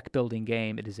a deck building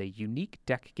game. It is a unique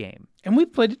deck game. And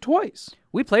we've played it twice.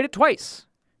 We played it twice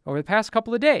over the past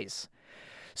couple of days.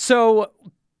 So,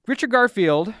 Richard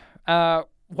Garfield,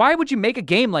 why would you make a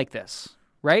game like this,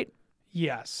 right?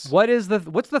 Yes. What's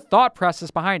the thought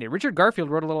process behind it? Richard Garfield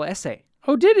wrote a little essay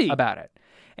Oh, did he? about it.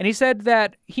 And he said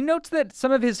that he notes that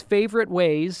some of his favorite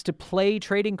ways to play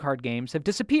trading card games have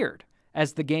disappeared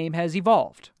as the game has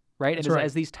evolved, right? That's And right.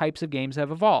 as these types of games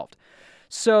have evolved.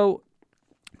 So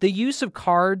the use of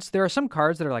cards, there are some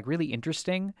cards that are like really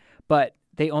interesting, but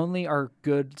they only are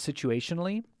good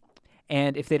situationally.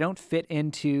 And if they don't fit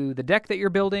into the deck that you're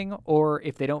building, or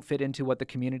if they don't fit into what the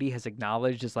community has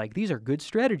acknowledged as like, these are good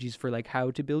strategies for like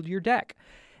how to build your deck,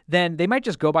 then they might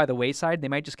just go by the wayside. They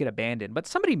might just get abandoned. But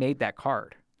somebody made that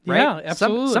card, right? Yeah,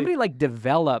 absolutely. Somebody like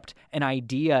developed an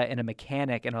idea and a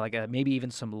mechanic and like maybe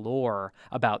even some lore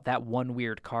about that one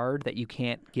weird card that you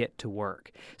can't get to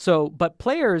work. So, but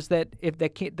players that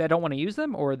don't want to use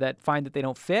them or that find that they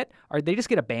don't fit, they just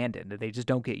get abandoned. They just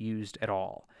don't get used at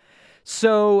all.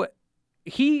 So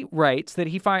he writes that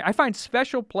I find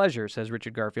special pleasure, says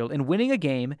Richard Garfield, in winning a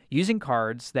game using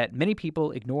cards that many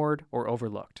people ignored or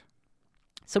overlooked.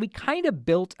 So he kind of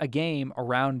built a game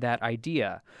around that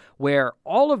idea where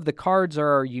all of the cards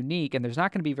are unique and there's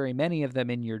not going to be very many of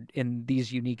them in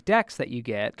these unique decks that you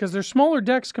get. Because they're smaller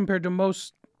decks compared to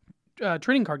most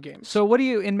trading card games. So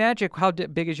in Magic, how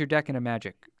big is your deck in a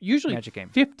Magic Usually game?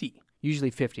 50.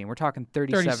 Usually 50. And we're talking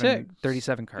 37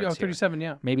 cards Yeah, here. 37,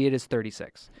 yeah. Maybe it is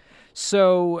 36.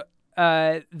 So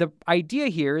the idea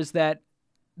here is that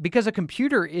because a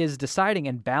computer is deciding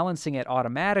and balancing it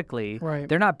automatically, Right.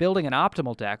 they're not building an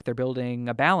optimal deck, they're building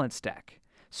a balanced deck.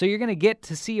 So you're going to get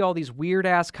to see all these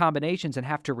weird-ass combinations and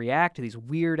have to react to these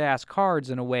weird-ass cards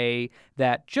in a way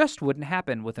that just wouldn't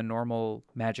happen with a normal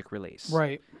Magic release.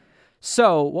 Right.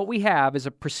 So what we have is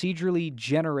a procedurally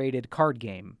generated card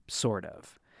game, sort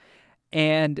of.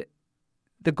 And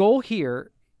the goal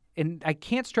here, and I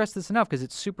can't stress this enough because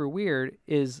it's super weird,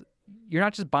 is you're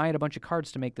not just buying a bunch of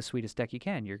cards to make the sweetest deck you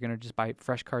can. You're going to just buy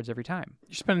fresh cards every time.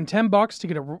 You're spending $10 to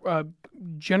get a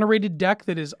generated deck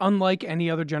that is unlike any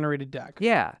other generated deck.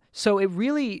 Yeah. So it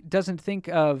really doesn't think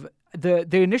of the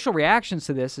initial reactions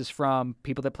to this is from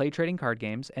people that play trading card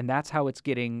games, and that's how it's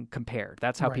getting compared.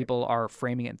 That's how Right. people are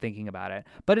framing it and thinking about it.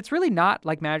 But it's really not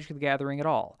like Magic the Gathering at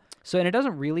all. So, and it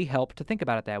doesn't really help to think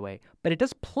about it that way, but it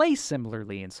does play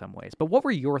similarly in some ways. But what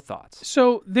were your thoughts?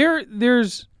 So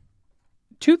there's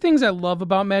two things I love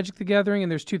about Magic the Gathering,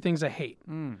 and there's two things I hate.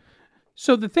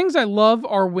 So the things I love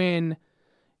are when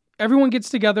everyone gets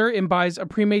together and buys a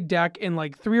pre-made deck and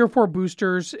like 3 or 4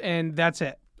 boosters, and that's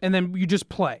it. And then you just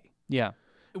play. Yeah.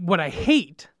 What I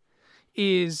hate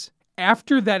is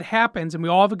after that happens and we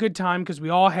all have a good time because we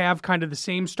all have kind of the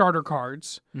same starter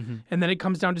cards, and then it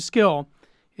comes down to skill,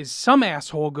 is some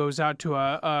asshole goes out to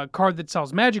a card that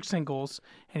sells Magic singles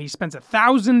and he spends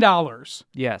 $1,000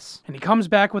 Yes. and he comes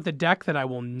back with a deck that I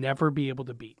will never be able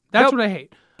to beat. That's Nope. what I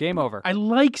hate. Game over. I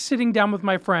like sitting down with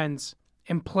my friends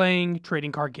and playing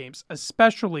trading card games,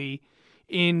 especially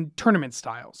in tournament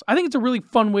styles. I think it's a really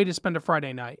fun way to spend a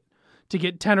Friday night, to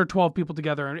get 10 or 12 people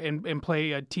together and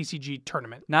play a TCG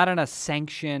tournament. Not in a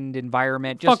sanctioned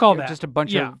environment. Just, Fuck all that. Just a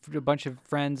bunch Yeah. of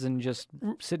friends and just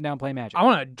sitting down and play Magic. I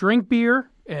want to drink beer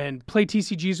and play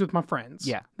TCGs with my friends.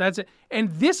 Yeah. That's it. And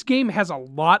this game has a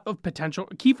lot of potential.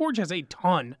 Keyforge has a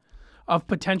ton of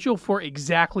potential for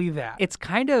exactly that. It's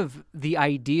kind of the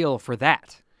ideal for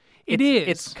that. It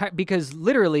It's because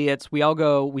literally we all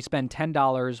go, we spend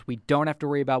 $10. We don't have to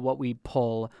worry about what we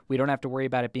pull. We don't have to worry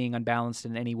about it being unbalanced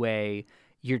in any way.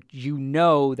 You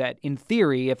know that in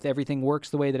theory, if everything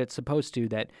works the way that it's supposed to,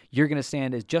 that you're going to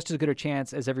stand as just as good a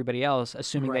chance as everybody else,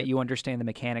 assuming that you understand the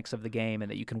mechanics of the game and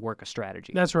that you can work a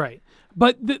strategy. That's right.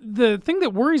 But the thing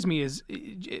that worries me is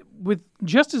with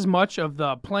just as much of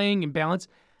the playing and balance,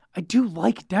 I do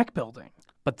like deck building.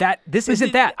 But this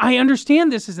isn't that. I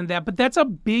understand this isn't that, but that's a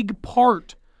big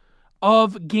part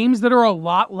of games that are a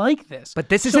lot like this. But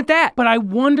this isn't that. But I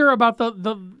wonder about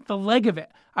the leg of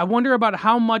it. I wonder about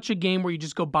how much a game where you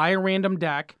just go buy a random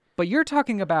deck. But you're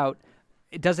talking about,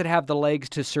 does it have the legs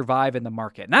to survive in the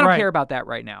market? And I don't Right. care about that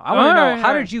right now. I want to know, Alright, how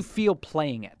alright. did you feel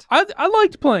playing it? I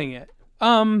liked playing it.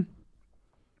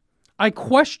 I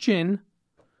question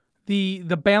the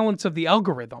balance of the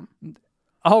algorithm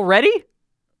Already?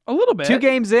 a little bit. 2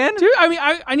 games in? I mean,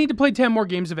 I need to play 10 more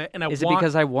games of it, and Is it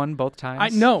because I won both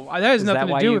times? No, that has Is nothing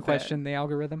that why to do you with question the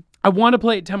algorithm? it. I want to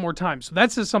play it 10 more times, so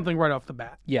that's just something right off the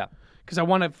bat. Yeah. Because I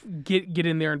want to get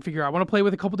in there and figure out. I want to play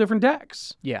with a couple different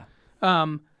decks. Yeah.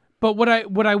 But what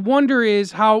I wonder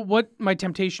is what my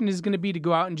temptation is going to be to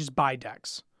go out and just buy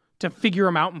decks to figure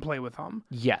them out and play with them.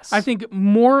 Yes. I think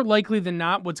more likely than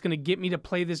not, what's going to get me to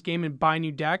play this game and buy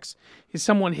new decks is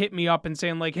someone hit me up and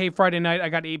saying like, "Hey, Friday night I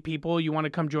got 8 people. You want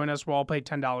to come join us? We'll all pay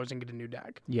 $10 and get a new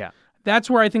deck." Yeah. That's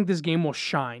where I think this game will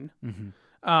shine.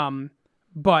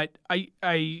 But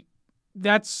I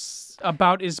that's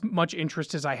about as much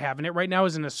interest as I have in it right now,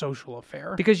 is in a social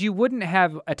affair. Because you wouldn't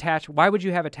have why would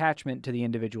you have attachment to the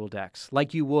individual decks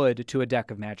like you would to a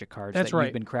deck of Magic cards That's that right.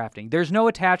 you've been crafting? There's no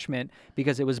attachment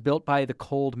because it was built by the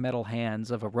cold metal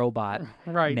hands of a robot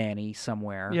Right. nanny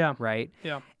somewhere, Yeah. right?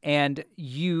 Yeah. And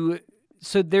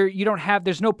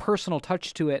there's no personal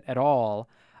touch to it at all.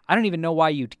 I don't even know why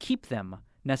you'd keep them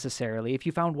necessarily. If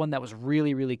you found one that was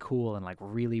really, really cool and like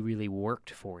really, really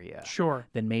worked for you, Sure.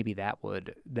 then maybe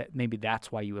maybe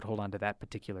that's why you would hold on to that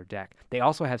particular deck. They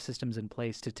also have systems in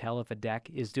place to tell if a deck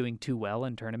is doing too well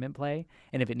in tournament play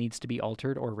and if it needs to be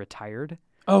altered or retired.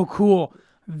 Oh, cool.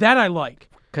 That I like.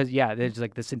 Because there's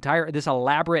like this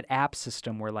elaborate app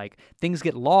system where like things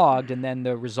get logged and then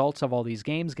the results of all these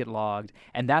games get logged,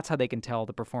 and that's how they can tell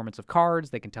the performance of cards.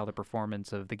 They can tell the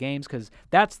performance of the games, because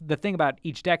that's the thing about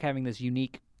each deck having this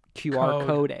unique QR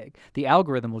code. The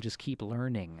algorithm will just keep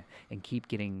learning and keep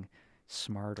getting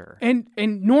smarter. And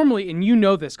normally, and you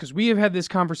know this because we have had this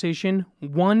conversation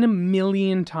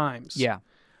 1,000,000 times. Yeah.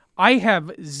 I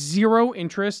have zero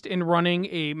interest in running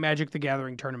a Magic the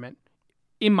Gathering tournament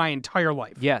in my entire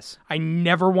life. Yes. I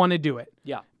never want to do it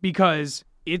Yeah. because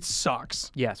it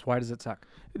sucks. Yes. Why does it suck?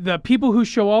 The people who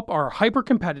show up are hyper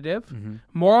competitive.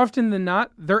 More often than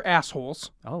not, they're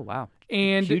assholes. Oh, wow.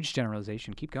 And Huge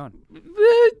generalization. Keep going.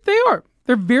 they are.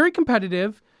 They're very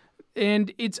competitive,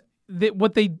 and it's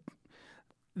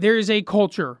there is a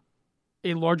culture,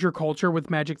 a larger culture with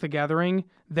Magic the Gathering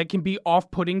that can be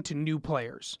off-putting to new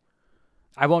players.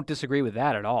 I won't disagree with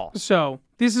that at all. So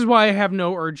this is why I have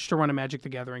no urge to run a Magic the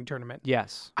Gathering tournament.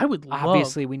 Yes. I would love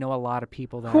Obviously, we know a lot of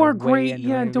people that who are way great, into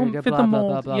yeah, it, and don't blah, fit blah, the blah,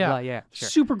 mold. blah, blah, yeah, blah, yeah, sure.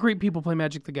 super great people play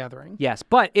Magic the Gathering. Yes,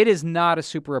 but it is not a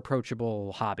super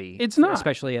approachable hobby. It's not.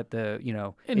 Especially at the,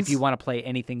 if It's- you want to play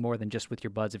anything more than just with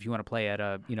your buds, if you want to play at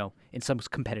in some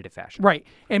competitive fashion. Right,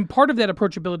 and part of that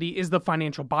approachability is the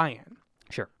financial buy-in.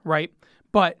 Sure. Right,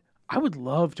 but I would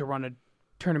love to run a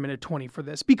tournament of 20 for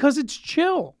this because it's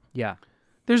chill. Yeah.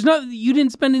 There's not, you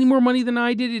didn't spend any more money than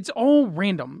I did. It's all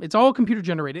random. It's all computer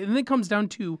generated. And then it comes down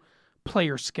to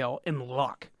player skill and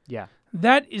luck. Yeah.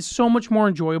 That is so much more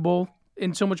enjoyable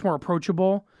and so much more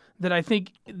approachable that I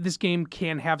think this game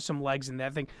can have some legs in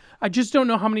that thing. I just don't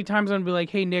know how many times I'm going to be like,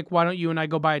 hey, Nick, why don't you and I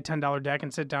go buy a $10 deck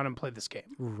and sit down and play this game?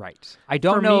 Right. I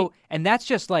don't know. And that's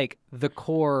just like the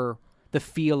core, the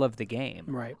feel of the game.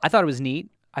 Right. I thought it was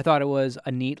neat. I thought it was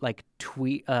a neat like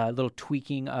little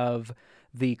tweaking of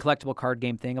the collectible card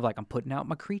game thing of like, I'm putting out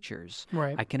my creatures.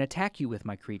 Right. I can attack you with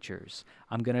my creatures.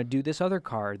 I'm going to do this other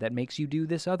card that makes you do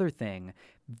this other thing.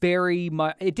 Very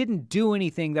much. It didn't do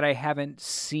anything that I haven't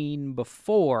seen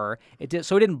before.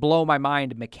 So it didn't blow my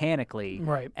mind mechanically.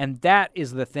 Right. And that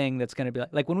is the thing that's going to be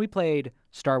like when we played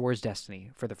Star Wars Destiny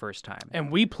for the first time.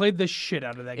 And we played the shit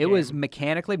out of that game. It was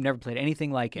mechanically, I've never played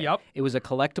anything like it. Yep. It was a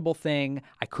collectible thing.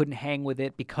 I couldn't hang with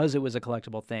it because it was a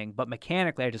collectible thing. But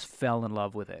mechanically, I just fell in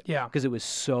love with it. Yeah. Because it was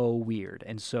so weird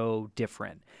and so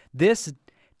different. This,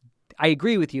 I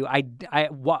agree with you.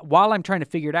 While I'm trying to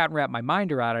figure it out and wrap my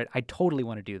mind around it, I totally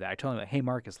want to do that. I told him, like, hey,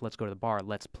 Marcus, let's go to the bar.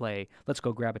 Let's play. Let's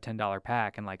go grab a $10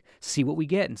 pack and like see what we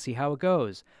get and see how it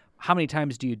goes. How many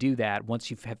times do you do that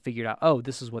once you have figured out, oh,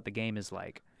 this is what the game is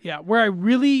like? Yeah, where I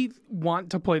really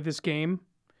want to play this game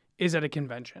is at a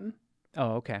convention.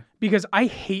 Oh, okay. Because I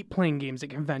hate playing games at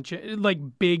convention, like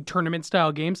big tournament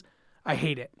style games. I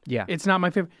hate it. Yeah. It's not my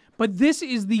favorite. But this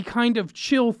is the kind of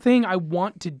chill thing I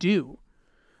want to do.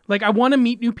 Like, I want to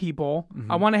meet new people.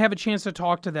 I want to have a chance to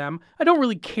talk to them. I don't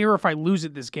really care if I lose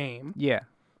at this game. Yeah.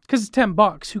 Because it's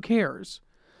 $10. Who cares?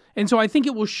 And so I think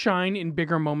it will shine in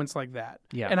bigger moments like that.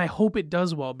 Yeah. And I hope it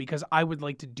does well because I would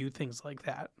like to do things like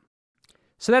that.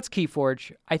 So that's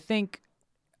Keyforge. I think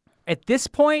at this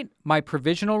point, my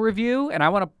provisional review, and I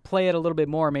want to play it a little bit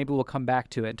more, maybe we'll come back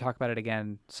to it and talk about it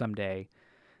again someday,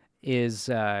 is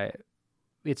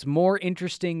it's more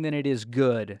interesting than it is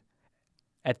good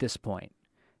at this point.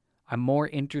 I'm more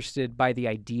interested by the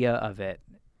idea of it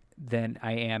than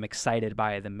I am excited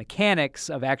by the mechanics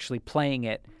of actually playing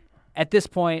it at this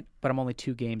point, but I'm only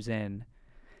 2 games in.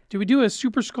 Do we do a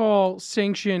Super Skull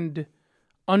sanctioned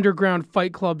Underground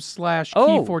Fight Club /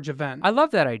 Keyforge event? I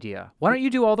love that idea. Why don't you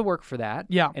do all the work for that?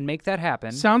 Yeah. And make that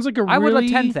happen? Sounds like a I would really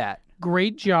attend that.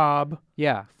 great job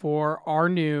Yeah. for our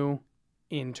new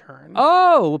intern.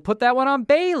 Oh, we'll put that one on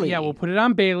Bailey. Yeah, we'll put it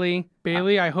on Bailey.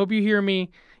 Bailey, I hope you hear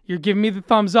me. You're giving me the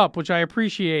thumbs up, which I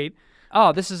appreciate.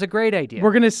 Oh, this is a great idea.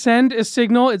 We're going to send a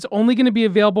signal. It's only going to be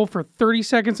available for 30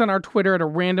 seconds on our Twitter at a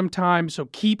random time, so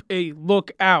keep a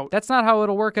lookout. That's not how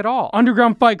it'll work at all.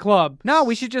 Underground Fight Club. No,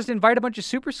 we should just invite a bunch of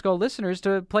Super Skull listeners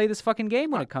to play this fucking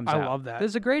game when it comes out. I love that.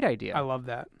 This is a great idea. I love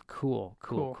that. Cool.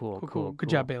 Good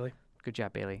job, Bailey. Good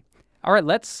job, Bailey. All right,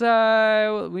 let's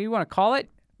we want to call it?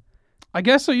 I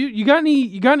guess so. You got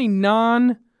any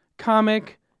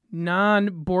non-comic,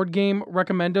 non-board game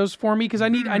recommendos for me? Because I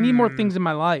need more things in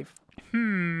my life.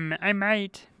 I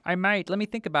might. Let me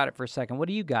think about it for a second. What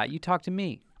do you got? You talk to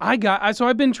me. So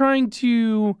I've been trying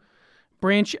to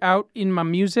branch out in my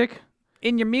music.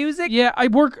 In your music? Yeah, I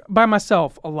work by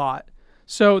myself a lot.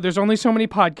 So there's only so many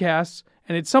podcasts,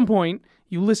 and at some point,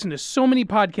 you listen to so many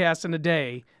podcasts in a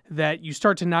day that you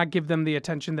start to not give them the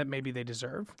attention that maybe they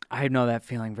deserve. I know that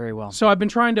feeling very well. So I've been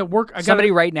trying to work.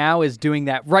 Somebody right now is doing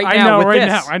that now with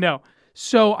this. I know.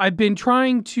 So I've been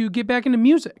trying to get back into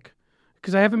music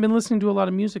because I haven't been listening to a lot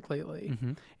of music lately.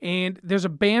 Mm-hmm. And there's a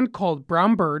band called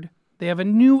Brown Bird. They have a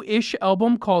new-ish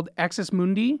album called Axis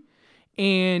Mundi,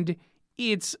 and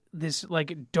it's this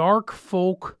like dark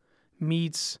folk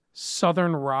meets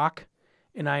southern rock,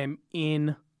 and I am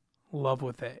in love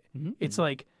with it. Mm-hmm. It's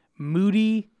like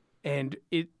moody, and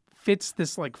it fits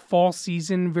this like fall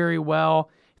season very well.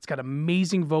 It's got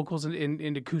amazing vocals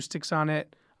and acoustics on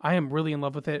it. I am really in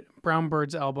love with it. Brown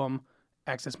Bird's album,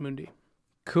 Axis Mundi.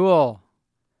 Cool.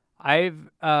 I've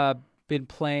been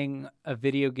playing a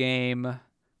video game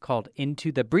called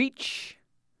Into the Breach.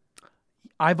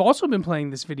 I've also been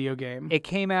playing this video game. It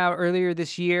came out earlier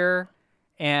this year,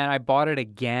 and I bought it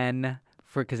again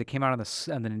because it came out on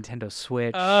the Nintendo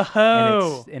Switch.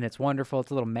 Oh. And it's wonderful. It's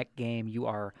a little mech game. You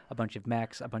are a bunch of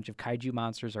mechs. A bunch of kaiju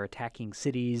monsters are attacking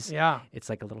cities. Yeah. It's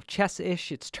like a little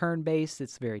chess-ish. It's turn-based.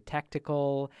 It's very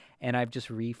tactical, and I've just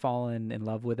fallen in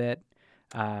love with it.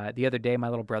 The other day, my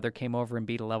little brother came over and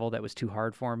beat a level that was too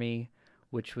hard for me,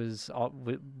 which was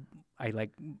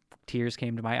tears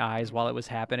came to my eyes while it was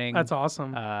happening. That's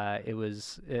awesome. I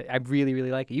really,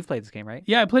 really like it. You've played this game, right?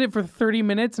 Yeah, I played it for 30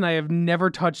 minutes, and I have never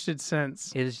touched it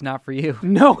since. It is not for you.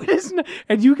 No, it isn't.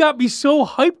 And you got me so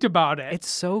hyped about it. It's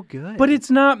so good. But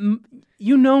it's not.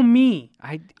 You know me.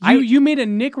 You You made a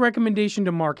Nick recommendation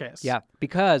to Marcus. Yeah.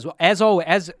 because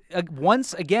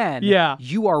once again, Yeah.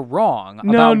 you are wrong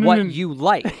No, about no, what no. you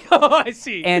like. Oh, I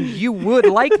see. And you would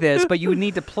like this, but you would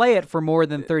need to play it for more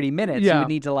than 30 minutes. Yeah. You would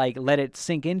need to like let it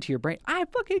sink into your brain.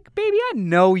 Baby, I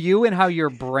know you and how your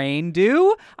brain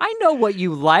do. I know what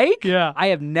you like. Yeah. I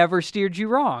have never steered you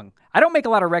wrong. I don't make a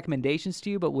lot of recommendations to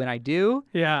you, but when I do,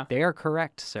 yeah. they are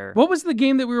correct, sir. What was the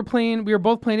game that we were playing? We were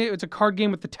both playing it. It's a card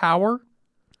game with the tower.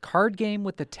 Card game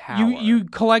with the tower. You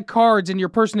collect cards, and your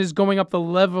person is going up the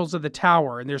levels of the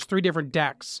tower, and there's 3 different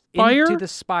decks. Into the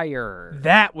Spire.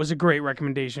 That was a great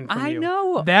recommendation from you. I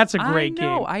know. That's a great I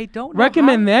know. game. I don't know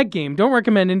recommend that game. Don't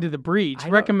recommend Into the Breach. I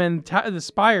don't- Recommend the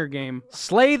Spire game.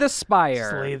 Slay the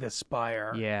Spire. Slay the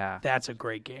Spire. Yeah. That's a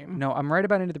great game. No, I'm right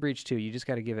about Into the Breach too. You just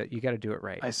got to give it. You got to do it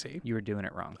right. I see. You were doing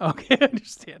it wrong. Okay, I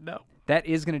understand. No. That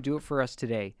is going to do it for us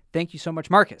today. Thank you so much,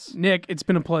 Marcus. Nick, it's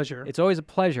been a pleasure. It's always a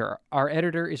pleasure. Our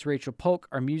editor is Rachel Polk.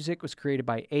 Our music was created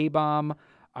by A-Bomb.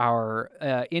 Our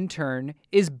intern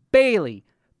is Bailey.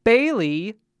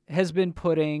 Bailey has been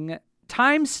putting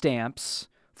timestamps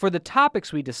for the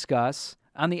topics we discuss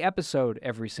on the episode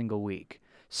every single week.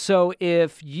 So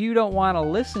if you don't want to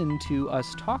listen to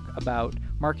us talk about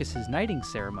Marcus's knighting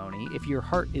ceremony, if your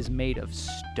heart is made of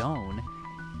stone,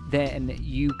 then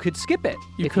you could skip it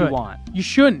if you want. You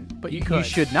shouldn't, but you could. You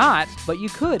should not, but you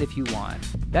could if you want.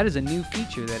 That is a new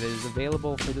feature that is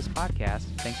available for this podcast,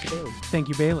 thanks to Bailey. Thank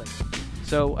you, Bailey.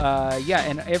 So,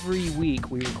 and every week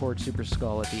we record Super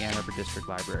Skull at the Ann Arbor District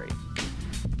Library.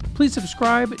 Please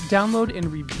subscribe, download,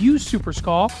 and review Super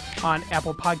Skull on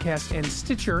Apple Podcasts and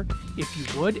Stitcher if you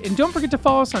would. And don't forget to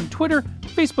follow us on Twitter,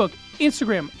 Facebook,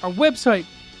 Instagram, our website.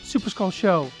 Super Skull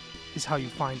Show is how you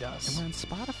find us. And we're on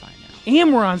Spotify now.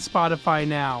 And we're on Spotify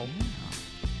now.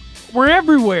 We're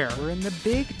everywhere. We're in the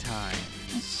big times.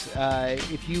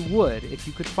 If you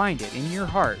could find it in your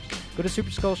heart, go to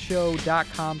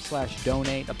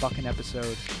superskullshow.com/donate. $1 an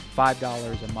episode,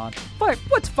 $5 a month. But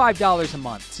what's $5 a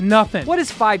month? It's nothing. What is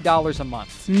 $5 a month?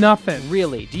 It's nothing.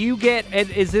 Really? Do you get?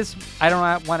 Is this? I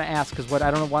don't want to ask because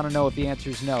I don't want to know if the answer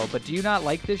is no. But do you not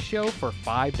like this show for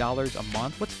 $5 a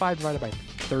month? What's 5 divided by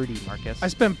 30, Marcus? I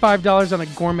spent $5 on a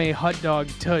gourmet hot dog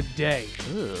today.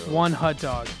 Ugh. One hot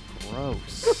dog.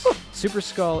 Gross. Super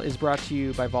Skull is brought to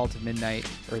you by Vault of Midnight,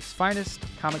 Earth's finest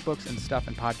comic books and stuff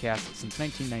and podcasts since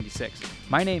 1996.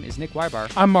 My name is Nick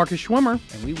Weibar, I'm Marcus Schwimmer.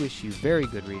 and we wish you very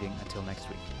good reading until next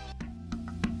week.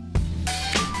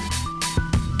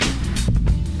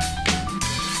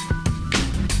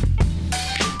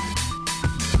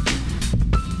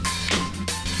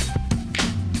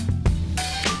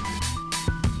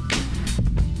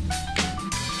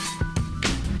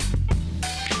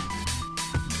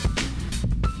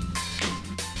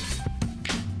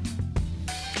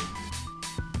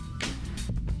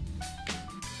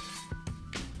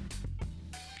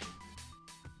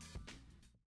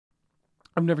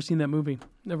 I've never seen that movie.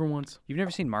 Never once. You've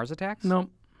never seen Mars Attacks? No.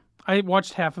 I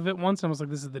watched half of it once and I was like,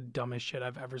 this is the dumbest shit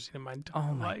I've ever seen in my entire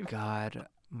Oh my life. God,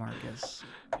 Marcus.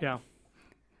 Yeah.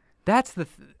 That's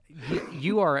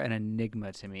you are an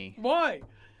enigma to me. Why?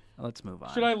 Let's move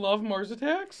on. Should I love Mars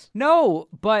Attacks? No,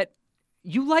 but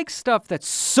you like stuff that's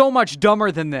so much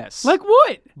dumber than this. Like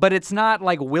what? But it's not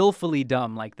like willfully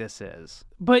dumb like this is.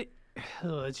 But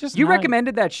it's just You not-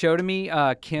 recommended that show to me,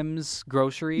 Kim's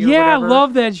Grocery or Yeah, whatever. I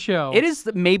love that show. It is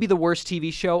maybe the worst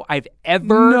TV show I've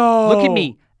ever, No. look at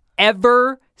me,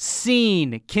 ever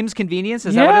seen. Kim's Convenience,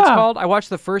 is that what it's Yeah. called? I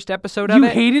watched the first episode of You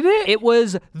it. hated it? It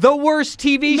was the worst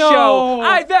TV No. show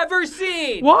I've ever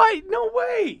seen. Why? No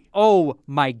way. Oh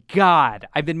my God.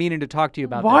 I've been meaning to talk to you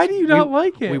about Why this. do you not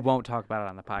like it? We won't talk about it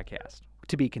on the podcast.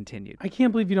 To be continued. I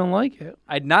can't believe you don't like it.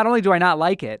 Not only do I not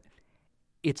like it,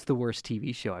 it's the worst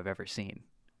TV show I've ever seen.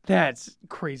 That's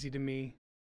crazy to me.